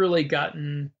 but I'd never really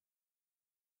gotten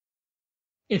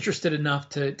interested enough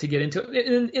to get into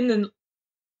it. In the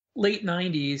late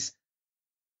 90s,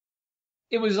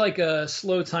 it was like a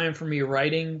slow time for me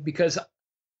writing because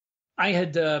I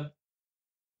had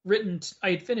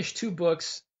finished 2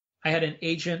 books. I had an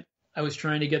agent. I was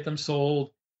trying to get them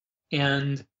sold,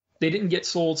 and they didn't get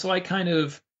sold. So I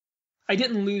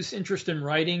didn't lose interest in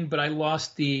writing, but I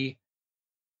lost the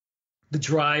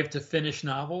drive to finish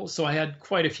novels. So I had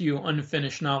quite a few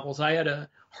unfinished novels. I had a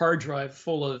hard drive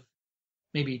full of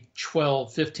maybe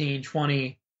 12, 15,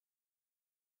 20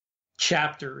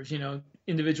 chapters,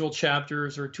 individual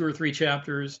chapters or 2 or 3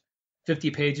 chapters,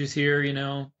 50 pages here,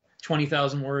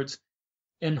 20,000 words.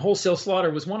 And Wholesale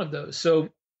Slaughter was one of those. So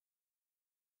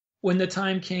when the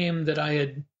time came that I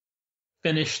had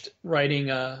finished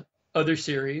writing other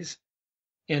series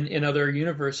in other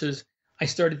universes, I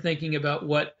started thinking about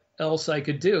what else I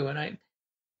could do. And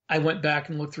I went back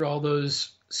and looked through all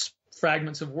those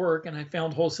fragments of work, and I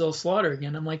found Wholesale Slaughter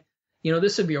again. I'm like,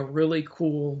 this would be a really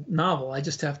cool novel. I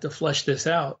just have to flesh this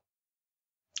out.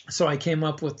 So I came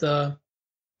up with the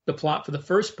plot for the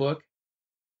first book.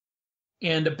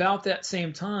 And about that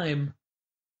same time,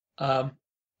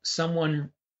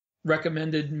 someone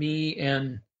recommended me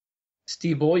and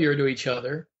Steve Bollier to each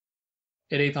other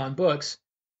at Athon Books.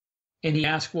 And he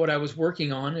asked what I was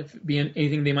working on, if it be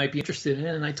anything they might be interested in.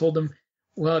 And I told them,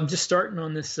 well, I'm just starting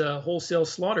on this Wholesale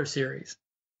Slaughter series.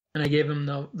 And I gave them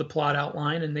the plot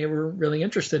outline, and they were really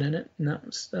interested in it. And that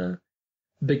was the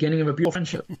beginning of a beautiful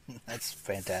friendship. That's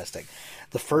fantastic.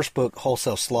 The first book,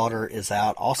 Wholesale Slaughter, is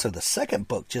out. Also, the second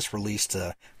book just released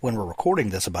when we're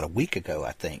recording this about a week ago,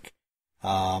 I think.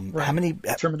 Right. How many?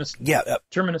 Terminus. Yeah.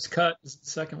 Terminus Cut is the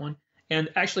second one. And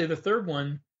actually, the third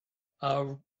one,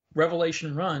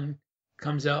 Revelation Run,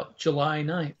 comes out July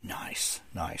 9th.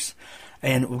 Nice.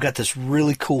 And we've got this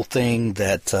really cool thing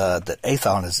that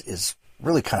Athon is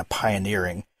really kind of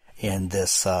pioneering in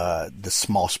this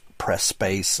small press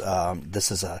space.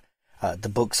 This is the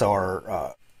books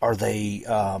are they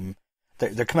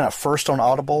they're coming out first on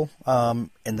Audible and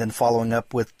then following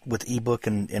up with ebook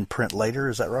and print later.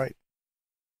 Is that right?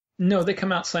 No, they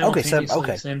come out simultaneously.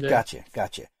 Okay, same day.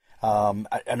 Gotcha.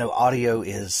 I know audio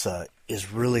is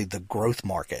really the growth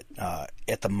market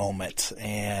at the moment,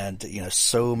 and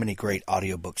so many great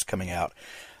audiobooks coming out.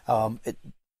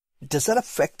 Does that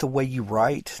affect the way you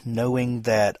write, knowing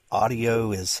that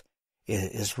audio is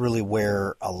really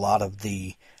where a lot of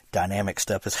the dynamic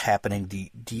stuff is happening?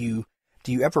 Do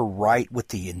you ever write with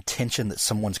the intention that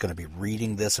someone's going to be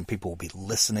reading this and people will be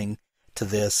listening to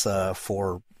this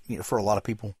for a lot of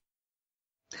people?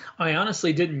 I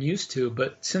honestly didn't used to,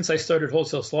 but since I started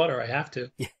Wholesale Slaughter, I have to.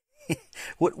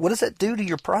 What does that do to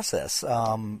your process?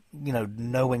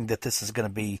 Knowing that this is going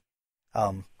to be,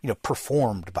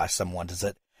 performed by someone. Does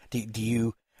it? Do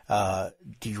you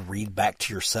read back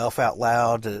to yourself out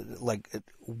loud?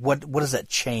 What does that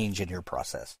change in your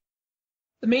process?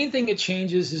 The main thing it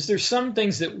changes is there's some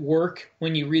things that work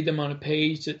when you read them on a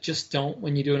page that just don't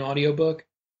when you do an audiobook.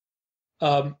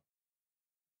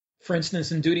 For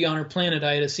instance, in Duty, Honor, Planet,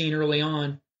 I had a scene early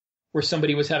on where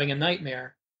somebody was having a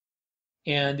nightmare.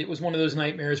 And it was one of those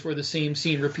nightmares where the same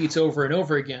scene repeats over and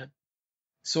over again.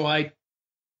 So I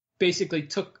basically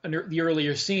took the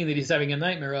earlier scene that he's having a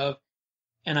nightmare of,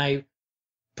 and I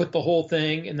put the whole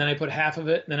thing, and then I put half of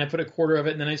it, and then I put a quarter of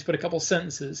it, and then I just put a couple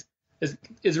sentences.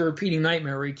 Is a repeating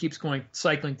nightmare where he keeps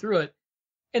cycling through it.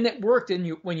 And that worked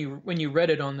when you read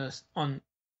it on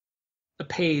a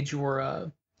page or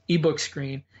a ebook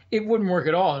screen. It wouldn't work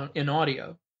at all in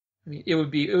audio. I mean, it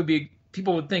would be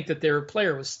people would think that their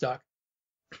player was stuck.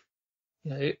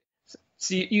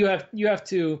 See, you have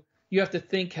to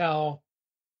think how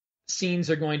scenes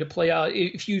are going to play out.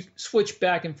 If you switch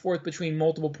back and forth between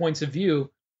multiple points of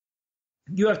view,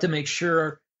 you have to make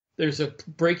sure there's a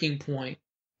breaking point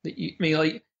that you, I mean,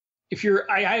 like if you're,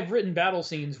 I've written battle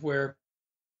scenes where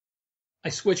I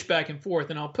switch back and forth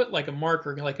and I'll put like a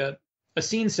marker, like a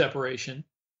scene separation.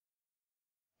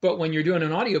 But when you're doing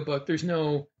an audiobook, there's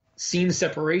no scene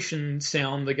separation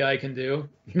sound the guy can do,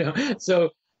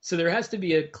 So there has to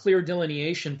be a clear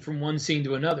delineation from one scene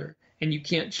to another, and you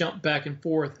can't jump back and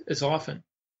forth as often.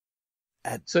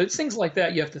 So it's things like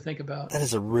that you have to think about. That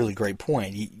is a really great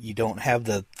point. You don't have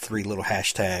the 3 little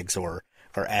hashtags or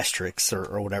asterisks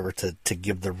or whatever to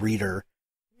give the reader,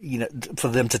 for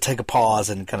them to take a pause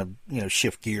and kind of,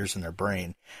 shift gears in their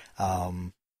brain.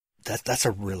 That's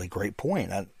a really great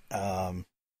point. I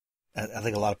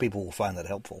think a lot of people will find that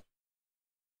helpful.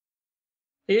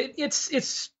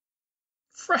 It's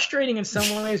frustrating in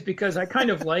some ways because I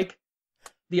kind of like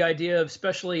the idea of,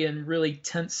 especially in really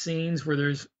tense scenes where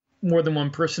there's more than one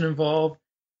person involved,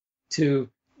 to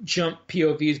jump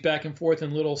POVs back and forth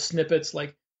in little snippets,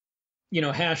 like,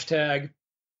 hashtag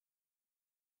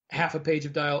half a page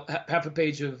of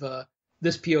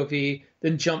this POV,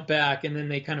 then jump back, and then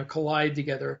they kind of collide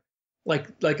together,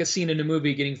 like a scene in a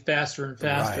movie getting faster and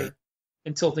faster, right,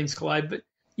 until things collide. But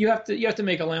you have to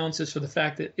make allowances for the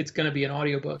fact that it's going to be an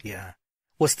audiobook. Yeah.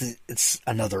 It's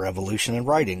another evolution in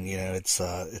writing. It's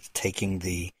taking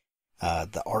the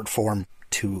art form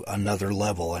to another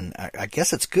level, and I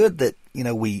guess it's good that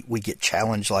we get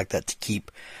challenged like that to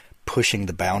keep pushing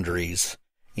the boundaries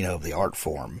of the art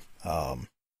form.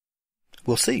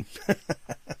 We'll see.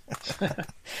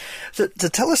 So to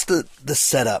tell us the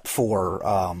setup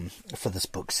for this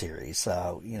book series,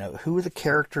 who are the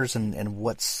characters and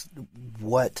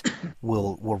what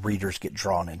will readers get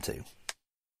drawn into?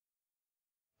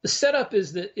 The setup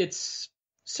is that it's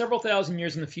several thousand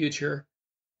years in the future.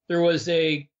 There was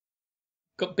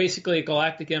basically a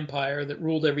galactic empire that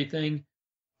ruled everything,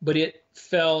 but it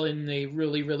fell in a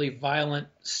really, really violent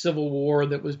civil war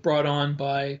that was brought on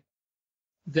by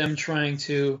them trying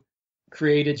to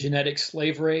create a genetic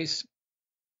slave race.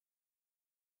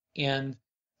 And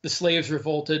the slaves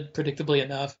revolted, predictably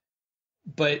enough,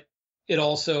 but it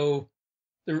also,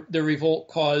 the revolt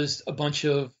caused a bunch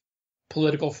of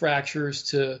political fractures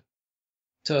to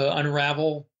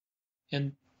unravel,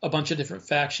 and a bunch of different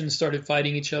factions started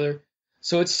fighting each other.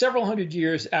 So it's several hundred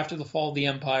years after the fall of the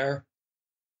empire,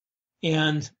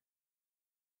 and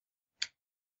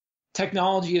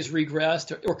technology has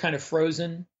regressed or kind of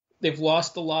frozen. They've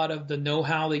lost a lot of the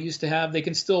know-how they used to have. They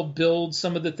can still build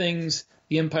some of the things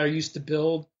the empire used to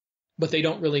build, but they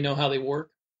don't really know how they work.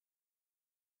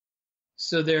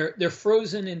 So they're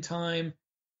frozen in time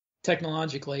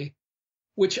technologically,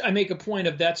 which I make a point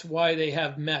of. That's why they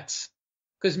have mechs,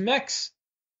 because mechs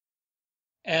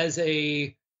as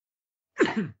a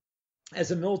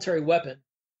military weapon,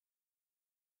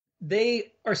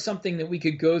 they are something that we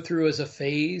could go through as a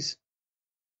phase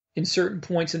in certain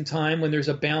points in time when there's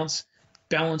a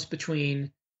balance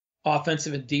between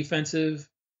offensive and defensive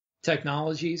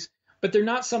technologies, but they're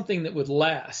not something that would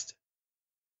last.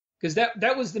 Because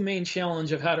that was the main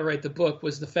challenge of how to write the book,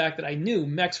 was the fact that I knew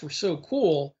mechs were so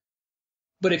cool,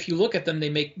 but if you look at them, they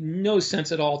make no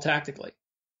sense at all tactically.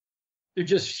 They're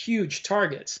just huge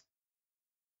targets.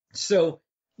 So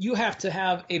you have to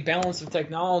have a balance of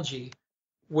technology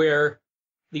where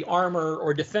the armor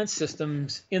or defense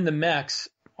systems in the mechs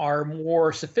are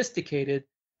more sophisticated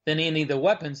than any of the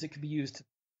weapons that could be used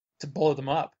to blow them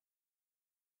up.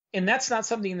 And that's not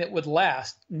something that would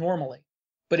last normally.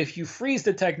 But if you freeze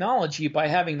the technology by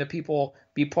having the people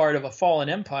be part of a fallen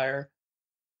empire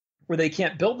where they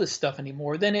can't build this stuff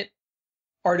anymore, then it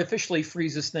artificially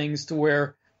freezes things to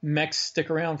where mechs stick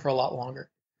around for a lot longer.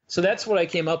 So that's what I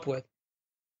came up with.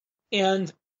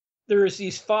 And there's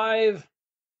these 5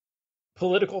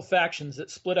 political factions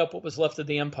that split up what was left of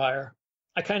the empire.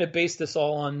 I kind of based this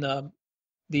all on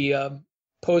the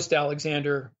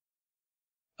post-Alexander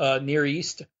Near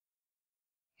East.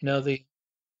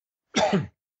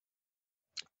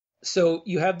 So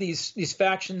you have these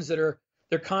factions that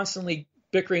they're constantly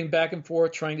bickering back and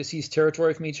forth, trying to seize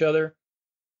territory from each other.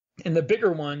 And the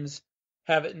bigger ones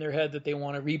have it in their head that they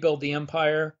want to rebuild the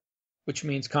empire, which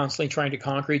means constantly trying to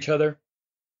conquer each other.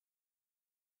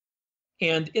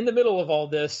 And in the middle of all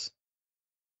this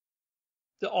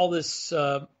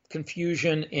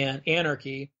confusion and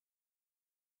anarchy,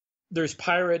 there's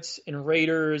pirates and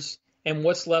raiders, and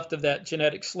what's left of that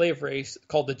genetic slave race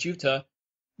called the Juta.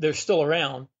 They're still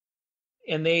around,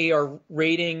 and they are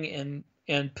raiding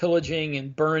and pillaging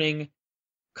and burning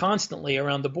constantly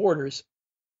around the borders.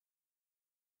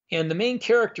 And the main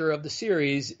character of the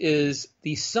series is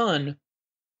the son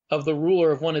of the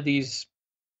ruler of one of these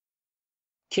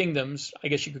kingdoms, I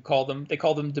guess you could call them. They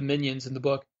call them dominions in the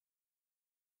book.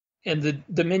 And the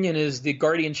dominion is the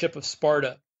guardianship of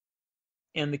Sparta.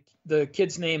 And the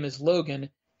kid's name is Logan,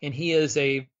 and he is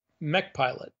a mech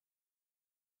pilot.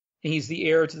 And he's the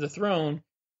heir to the throne.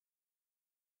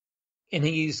 And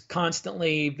he's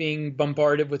constantly being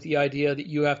bombarded with the idea that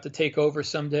you have to take over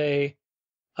someday.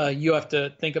 You have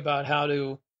to think about how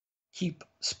to keep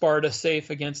Sparta safe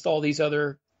against all these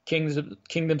other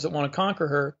kingdoms that want to conquer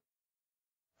her.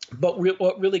 But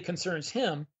what really concerns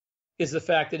him is the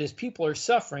fact that his people are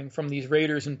suffering from these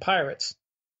raiders and pirates.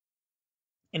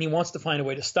 And he wants to find a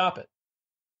way to stop it.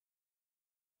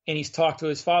 And he's talked to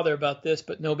his father about this,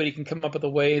 but nobody can come up with a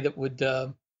way that would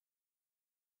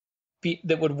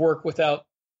work without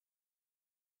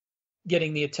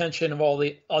getting the attention of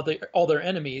all their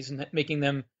enemies and making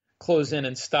them close in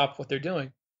and stop what they're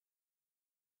doing.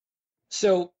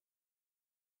 So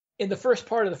in the first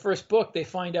part of the first book, they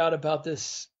find out about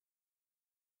this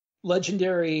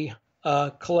legendary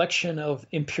collection of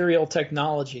imperial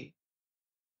technology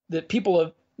that people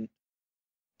have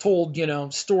told,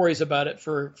 stories about it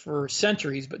for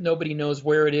centuries, but nobody knows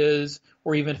where it is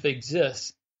or even if it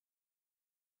exists.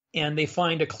 And they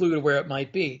find a clue to where it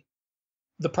might be.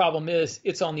 The problem is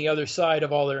it's on the other side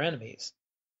of all their enemies.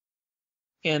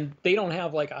 And they don't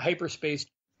have like a hyperspace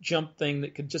jump thing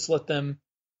that could just let them,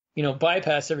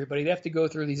 bypass everybody. They have to go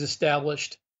through these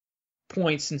established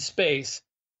points in space,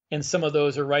 and some of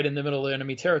those are right in the middle of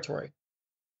enemy territory.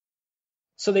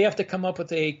 So they have to come up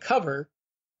with a cover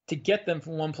to get them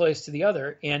from one place to the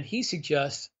other, and he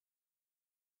suggests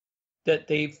that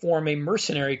they form a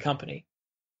mercenary company,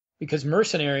 because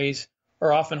mercenaries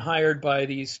are often hired by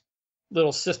these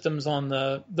little systems on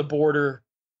the border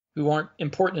who aren't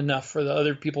important enough for the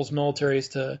other people's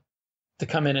militaries to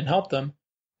come in and help them.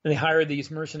 And they hire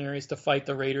these mercenaries to fight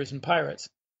the raiders and pirates.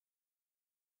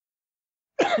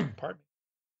 Pardon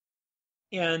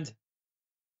me. And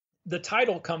the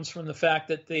title comes from the fact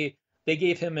that they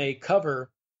gave him a cover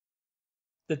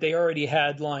that they already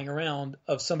had lying around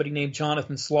of somebody named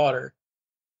Jonathan Slaughter.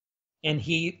 And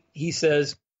he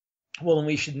says, well, then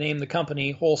we should name the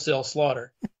company Wholesale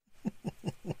Slaughter.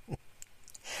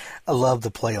 I love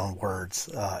the play on words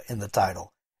in the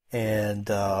title. And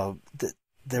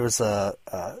there's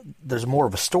more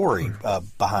of a story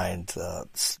behind the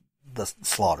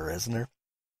slaughter, isn't there?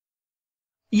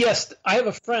 Yes, I have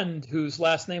a friend whose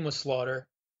last name was Slaughter,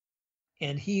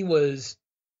 and he was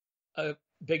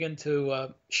big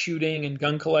into shooting and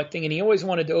gun collecting, and he always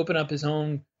wanted to open up his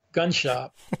own gun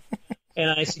shop. And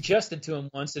I suggested to him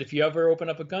once that if you ever open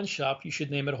up a gun shop, you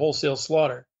should name it Wholesale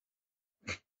Slaughter,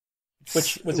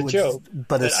 which was a joke.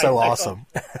 But it's so awesome.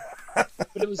 But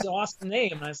it was an awesome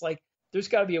name, and I was like, there's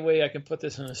got to be a way I can put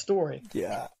this in a story.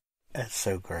 Yeah, that's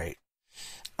so great.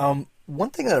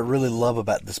 One thing that I really love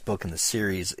about this book and the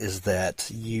series is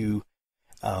that you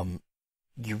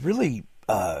really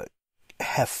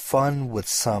have fun with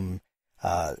some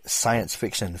science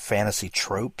fiction and fantasy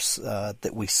tropes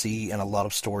that we see in a lot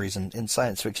of stories. And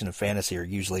science fiction and fantasy are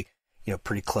usually,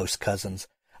 pretty close cousins.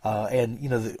 And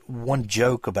the one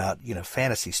joke about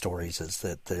fantasy stories is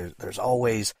that there's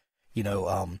always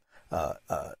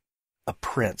a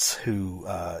prince who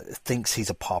thinks he's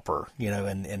a pauper,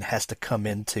 and has to come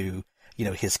into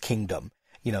his kingdom,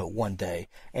 one day.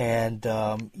 And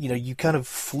you kind of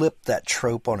flip that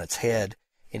trope on its head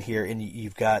in here, and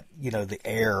you've got the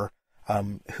heir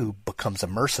who becomes a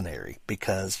mercenary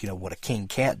because what a king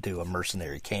can't do, a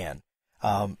mercenary can.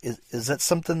 Is that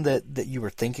something that you were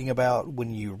thinking about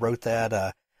when you wrote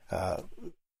that?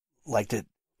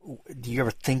 Do you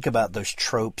ever think about those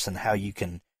tropes and how you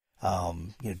can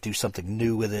do something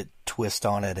new with it, twist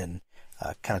on it, and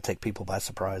kind of take people by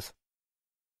surprise?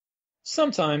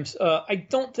 Sometimes. I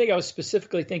don't think I was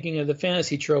specifically thinking of the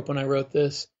fantasy trope when I wrote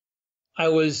this. I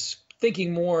was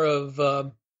thinking more of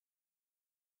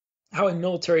how in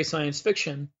military science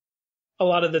fiction, a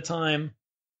lot of the time,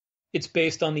 it's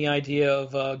based on the idea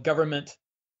of government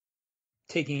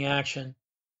taking action.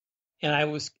 And I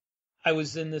was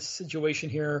in this situation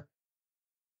here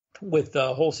with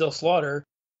Wholesale Slaughter,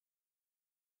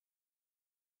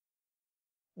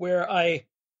 where I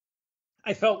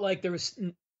felt like there was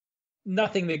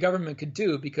nothing the government could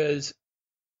do, because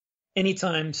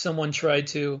anytime someone tried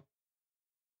to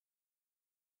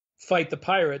fight the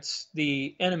pirates,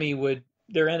 the enemy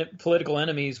their political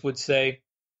enemies would say,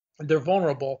 they're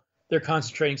vulnerable, they're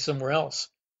concentrating somewhere else,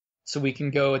 so we can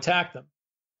go attack them,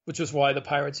 which was why the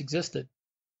pirates existed.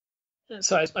 And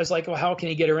so I was like, well, how can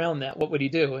he get around that? What would he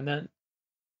do? And then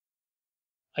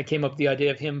I came up with the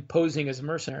idea of him posing as a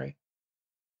mercenary.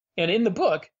 And in the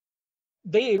book,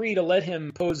 they agree to let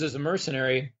him pose as a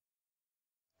mercenary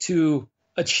to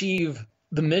achieve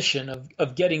the mission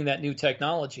of getting that new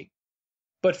technology.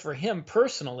 But for him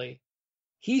personally,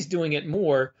 he's doing it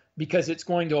more because it's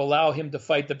going to allow him to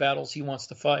fight the battles he wants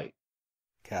to fight.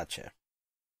 Gotcha.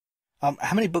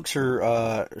 How many books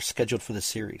are scheduled for this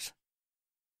series?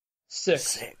 6.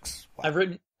 6. Wow.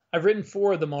 I've written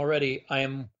 4 of them already. I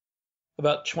am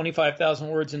about 25,000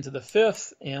 words into the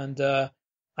 5th, and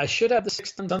I should have the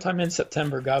 6th done sometime in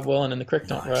September, God willing, and the creek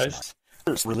don't rise. Nice.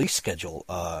 There's release schedule.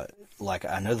 Like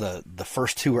I know the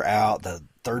first 2 are out. The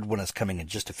third one is coming in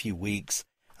just a few weeks.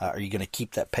 Are you going to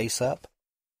keep that pace up?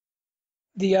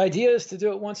 The idea is to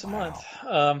do it once a Wow.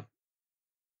 month.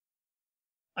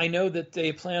 I know that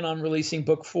they plan on releasing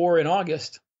book 4 in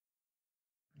August.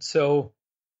 So,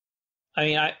 I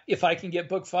mean, if I can get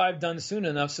book 5 done soon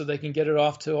enough so they can get it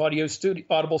off to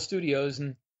Audible Studios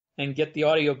and get the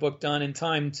audiobook done in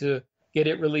time to get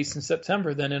it released in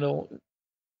September, then it'll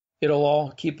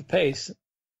all keep the pace.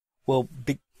 Well,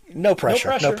 no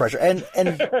pressure.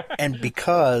 And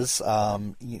because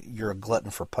you're a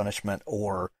glutton for punishment,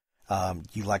 or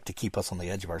you like to keep us on the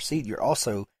edge of our seat, you're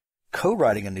also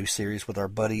co-writing a new series with our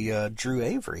buddy Drew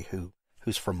Avery,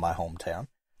 who's from my hometown.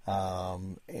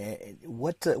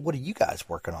 What are you guys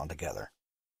working on together?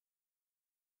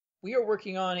 We are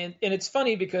working on, and it's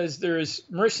funny because there's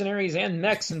mercenaries and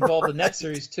mechs involved in that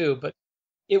series too, but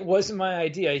it wasn't my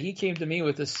idea. He came to me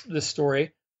with this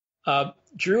story.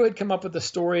 Drew had come up with a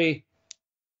story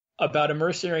about a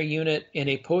mercenary unit in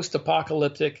a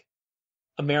post-apocalyptic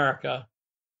America,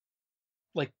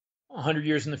 like 100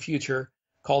 years in the future,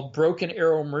 called Broken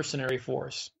Arrow Mercenary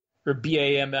Force, or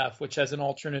BAMF, which has an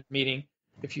alternate meaning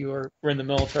if you were in the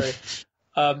military.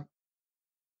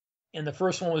 And the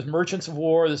first one was Merchants of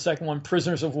War, the second one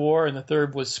Prisoners of War, and the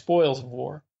third was Spoils of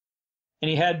War. And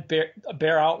he had a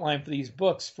bare outline for these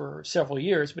books for several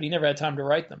years, but he never had time to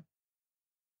write them.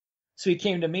 So he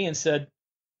came to me and said,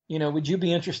 would you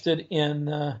be interested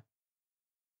in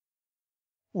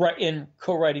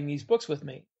co-writing these books with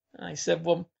me? And I said,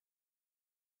 well,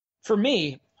 for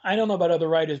me, I don't know about other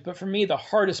writers, but for me, the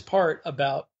hardest part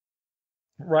about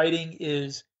writing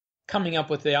is coming up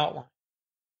with the outline.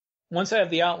 Once I have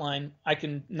the outline, I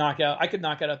could knock out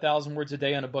 1,000 words a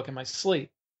day on a book in my sleep.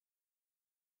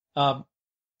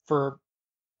 For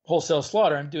Wholesale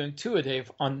Slaughter, I'm doing 2 a day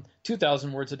on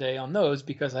 2,000 words a day on those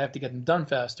because I have to get them done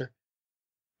faster.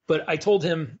 But I told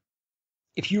him,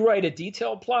 if you write a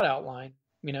detailed plot outline,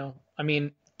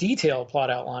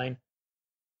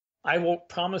 I will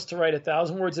promise to write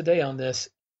 1,000 words a day on this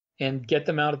and get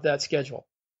them out of that schedule.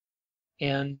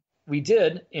 And we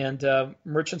did, and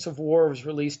Merchants of War was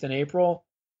released in April,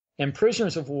 and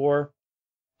Prisoners of War,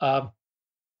 kind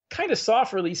of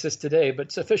soft releases today, but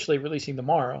it's officially releasing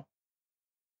tomorrow.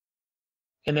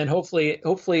 And then hopefully,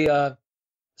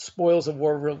 Spoils of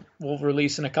War will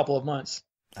release in a couple of months.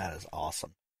 That is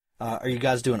awesome. Are you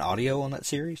guys doing audio on that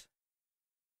series?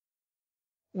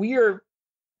 We are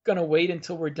going to wait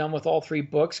until we're done with all 3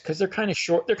 books because they're kind of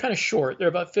short. They're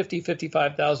about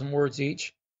 55,000 words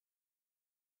each.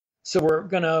 So we're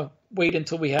going to wait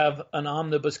until we have an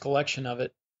omnibus collection of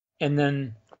it and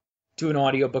then do an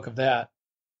audiobook of that.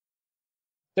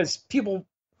 Because people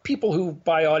who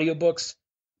buy audiobooks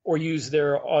or use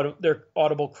their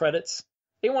Audible credits,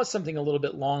 they want something a little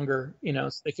bit longer, so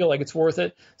they feel like it's worth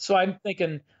it. So I'm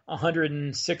thinking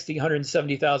 160,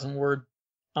 170,000 word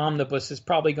omnibus is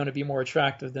probably going to be more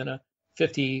attractive than a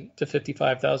 50 to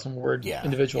 55,000 word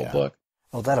individual book.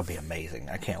 Oh, that'll be amazing.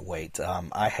 I can't wait.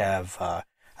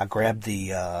 I grabbed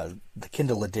the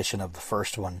Kindle edition of the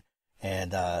first one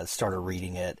and started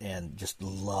reading it and just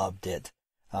loved it.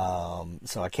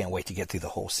 So I can't wait to get through the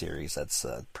whole series. That's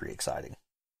pretty exciting.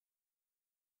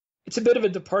 It's a bit of a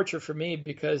departure for me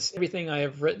because everything I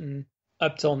have written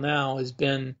up till now has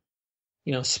been,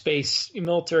 space,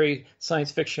 military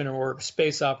science fiction or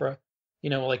space opera,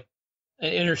 like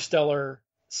an interstellar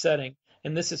setting.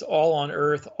 And this is all on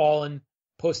Earth, all in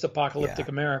post-apocalyptic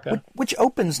America. Which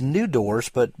opens new doors,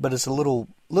 but it's a little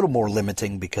more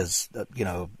limiting because,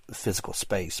 physical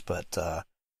space. But,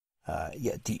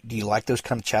 do you like those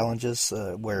kind of challenges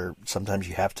where sometimes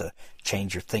you have to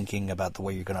change your thinking about the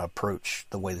way you're going to approach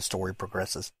the way the story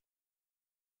progresses?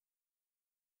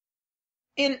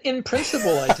 In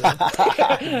principle,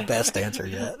 I do. Best answer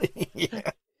yet.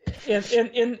 Yeah.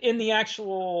 In the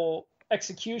actual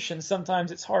execution,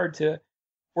 sometimes it's hard to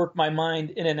work my mind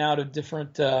in and out of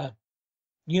different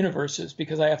universes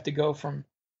because I have to go from,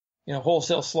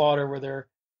 Wholesale Slaughter where they're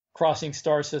crossing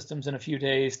star systems in a few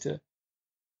days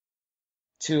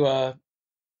to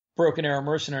Broken Arrow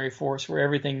Mercenary Force where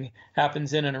everything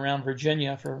happens in and around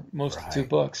Virginia for most of 2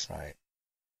 books. Right.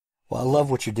 Well, I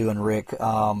love what you're doing, Rick.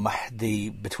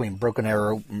 Between Broken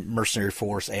Arrow, Mercenary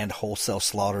Force, and Wholesale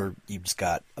Slaughter, you've just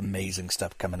got amazing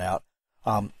stuff coming out.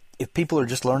 If people are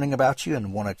just learning about you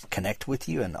and want to connect with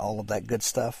you and all of that good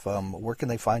stuff, where can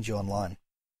they find you online?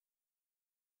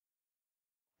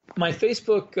 My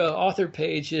Facebook author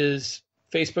page is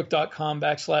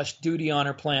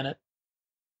facebook.com/dutyhonorplanet.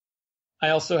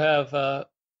 I also have a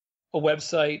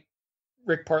website,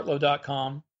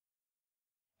 rickpartlow.com.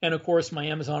 And of course, my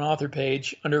Amazon author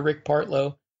page under Rick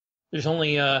Partlow. There's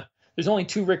only 2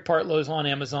 Rick Partlows on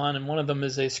Amazon, and one of them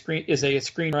is a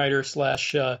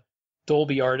screenwriter /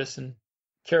 Dolby artist and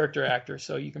character actor.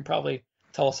 So you can probably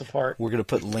tell us apart. We're going to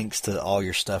put links to all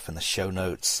your stuff in the show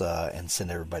notes and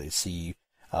send everybody to see you.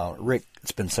 Rick,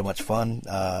 it's been so much fun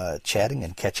chatting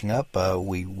and catching up.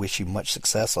 We wish you much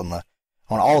success on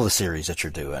all the series that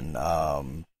you're doing.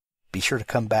 Be sure to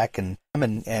come back and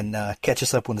catch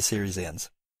us up when the series ends.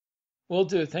 Will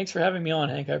do. Thanks for having me on,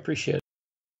 Hank. I appreciate it.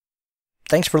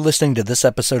 Thanks for listening to this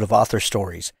episode of Author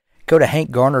Stories. Go to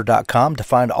hankgarner.com to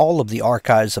find all of the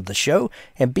archives of the show,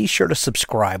 and be sure to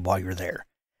subscribe while you're there.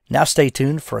 Now stay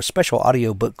tuned for a special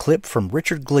audiobook clip from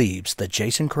Richard Gleaves' The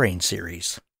Jason Crane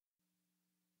series.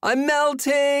 "I'm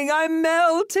melting! I'm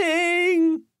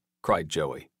melting!" cried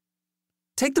Joey.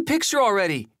 "Take the picture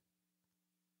already!"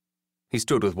 He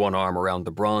stood with one arm around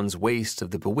the bronze waist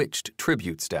of the bewitched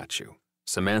tribute statue,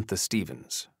 Samantha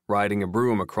Stevens, riding a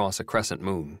broom across a crescent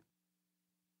moon.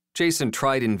 Jason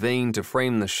tried in vain to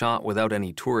frame the shot without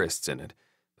any tourists in it,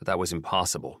 but that was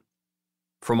impossible.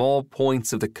 From all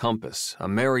points of the compass, a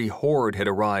merry horde had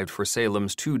arrived for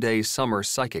Salem's 2-day summer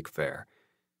psychic fair.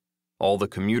 All the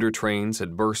commuter trains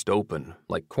had burst open,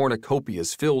 like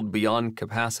cornucopias filled beyond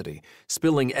capacity,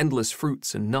 spilling endless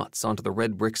fruits and nuts onto the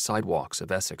red brick sidewalks of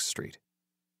Essex Street.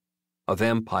 A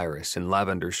vampiress in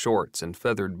lavender shorts and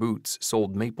feathered boots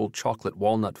sold maple chocolate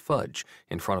walnut fudge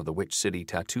in front of the Witch City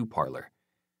tattoo parlor.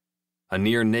 A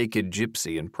near-naked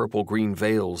gypsy in purple-green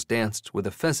veils danced with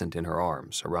a pheasant in her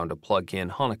arms around a plug-in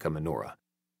Hanukkah menorah.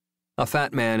 A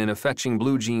fat man in a fetching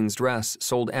blue jeans dress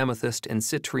sold amethyst and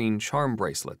citrine charm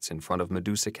bracelets in front of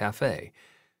Medusa Cafe,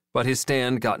 but his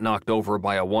stand got knocked over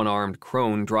by a one-armed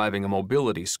crone driving a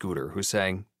mobility scooter who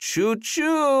sang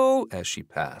 "Choo-choo" as she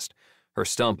passed, her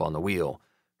stump on the wheel,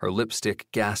 her lipstick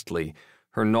ghastly,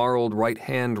 her gnarled right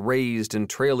hand raised in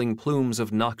trailing plumes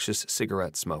of noxious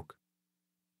cigarette smoke.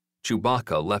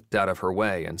 Chewbacca leapt out of her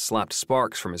way and slapped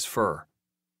sparks from his fur.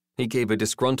 He gave a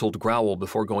disgruntled growl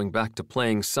before going back to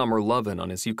playing Summer Lovin' on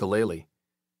his ukulele.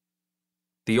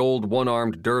 The old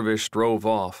one-armed dervish drove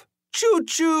off,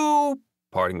 "Choo-choo,"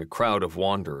 parting a crowd of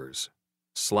wanderers,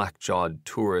 slack-jawed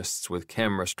tourists with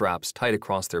camera straps tight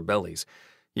across their bellies,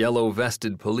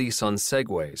 yellow-vested police on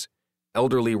segways,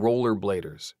 elderly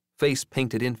rollerbladers,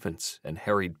 face-painted infants and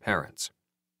harried parents,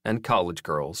 and college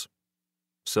girls.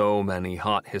 So many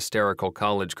hot, hysterical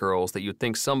college girls that you'd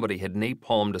think somebody had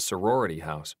napalmed a sorority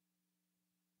house.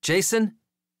 "Jason,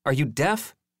 are you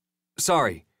deaf?"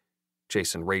 "Sorry."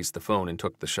 Jason raised the phone and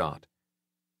took the shot.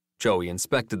 Joey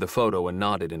inspected the photo and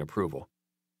nodded in approval.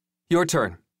 "Your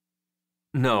turn."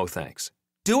 "No, thanks."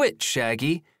 "Do it,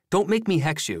 Shaggy. Don't make me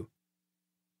hex you."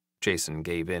 Jason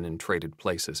gave in and traded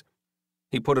places.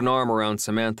 He put an arm around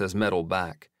Samantha's metal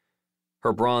back.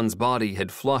 Her bronze body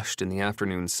had flushed in the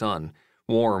afternoon sun,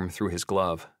 warm through his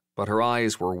glove, but her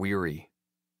eyes were weary.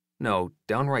 No,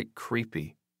 downright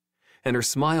creepy. And her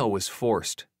smile was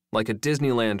forced, like a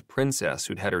Disneyland princess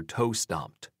who'd had her toe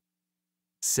stomped.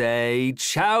 "Say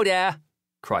chowder,"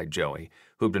 cried Joey,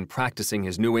 who'd been practicing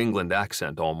his New England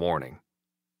accent all morning.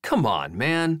 "Come on,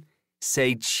 man.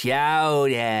 Say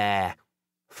chowder."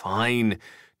 "Fine,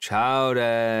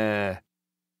 chowder."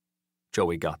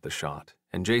 Joey got the shot,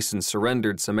 and Jason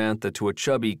surrendered Samantha to a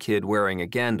chubby kid wearing a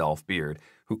Gandalf beard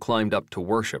who climbed up to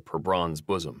worship her bronze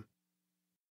bosom.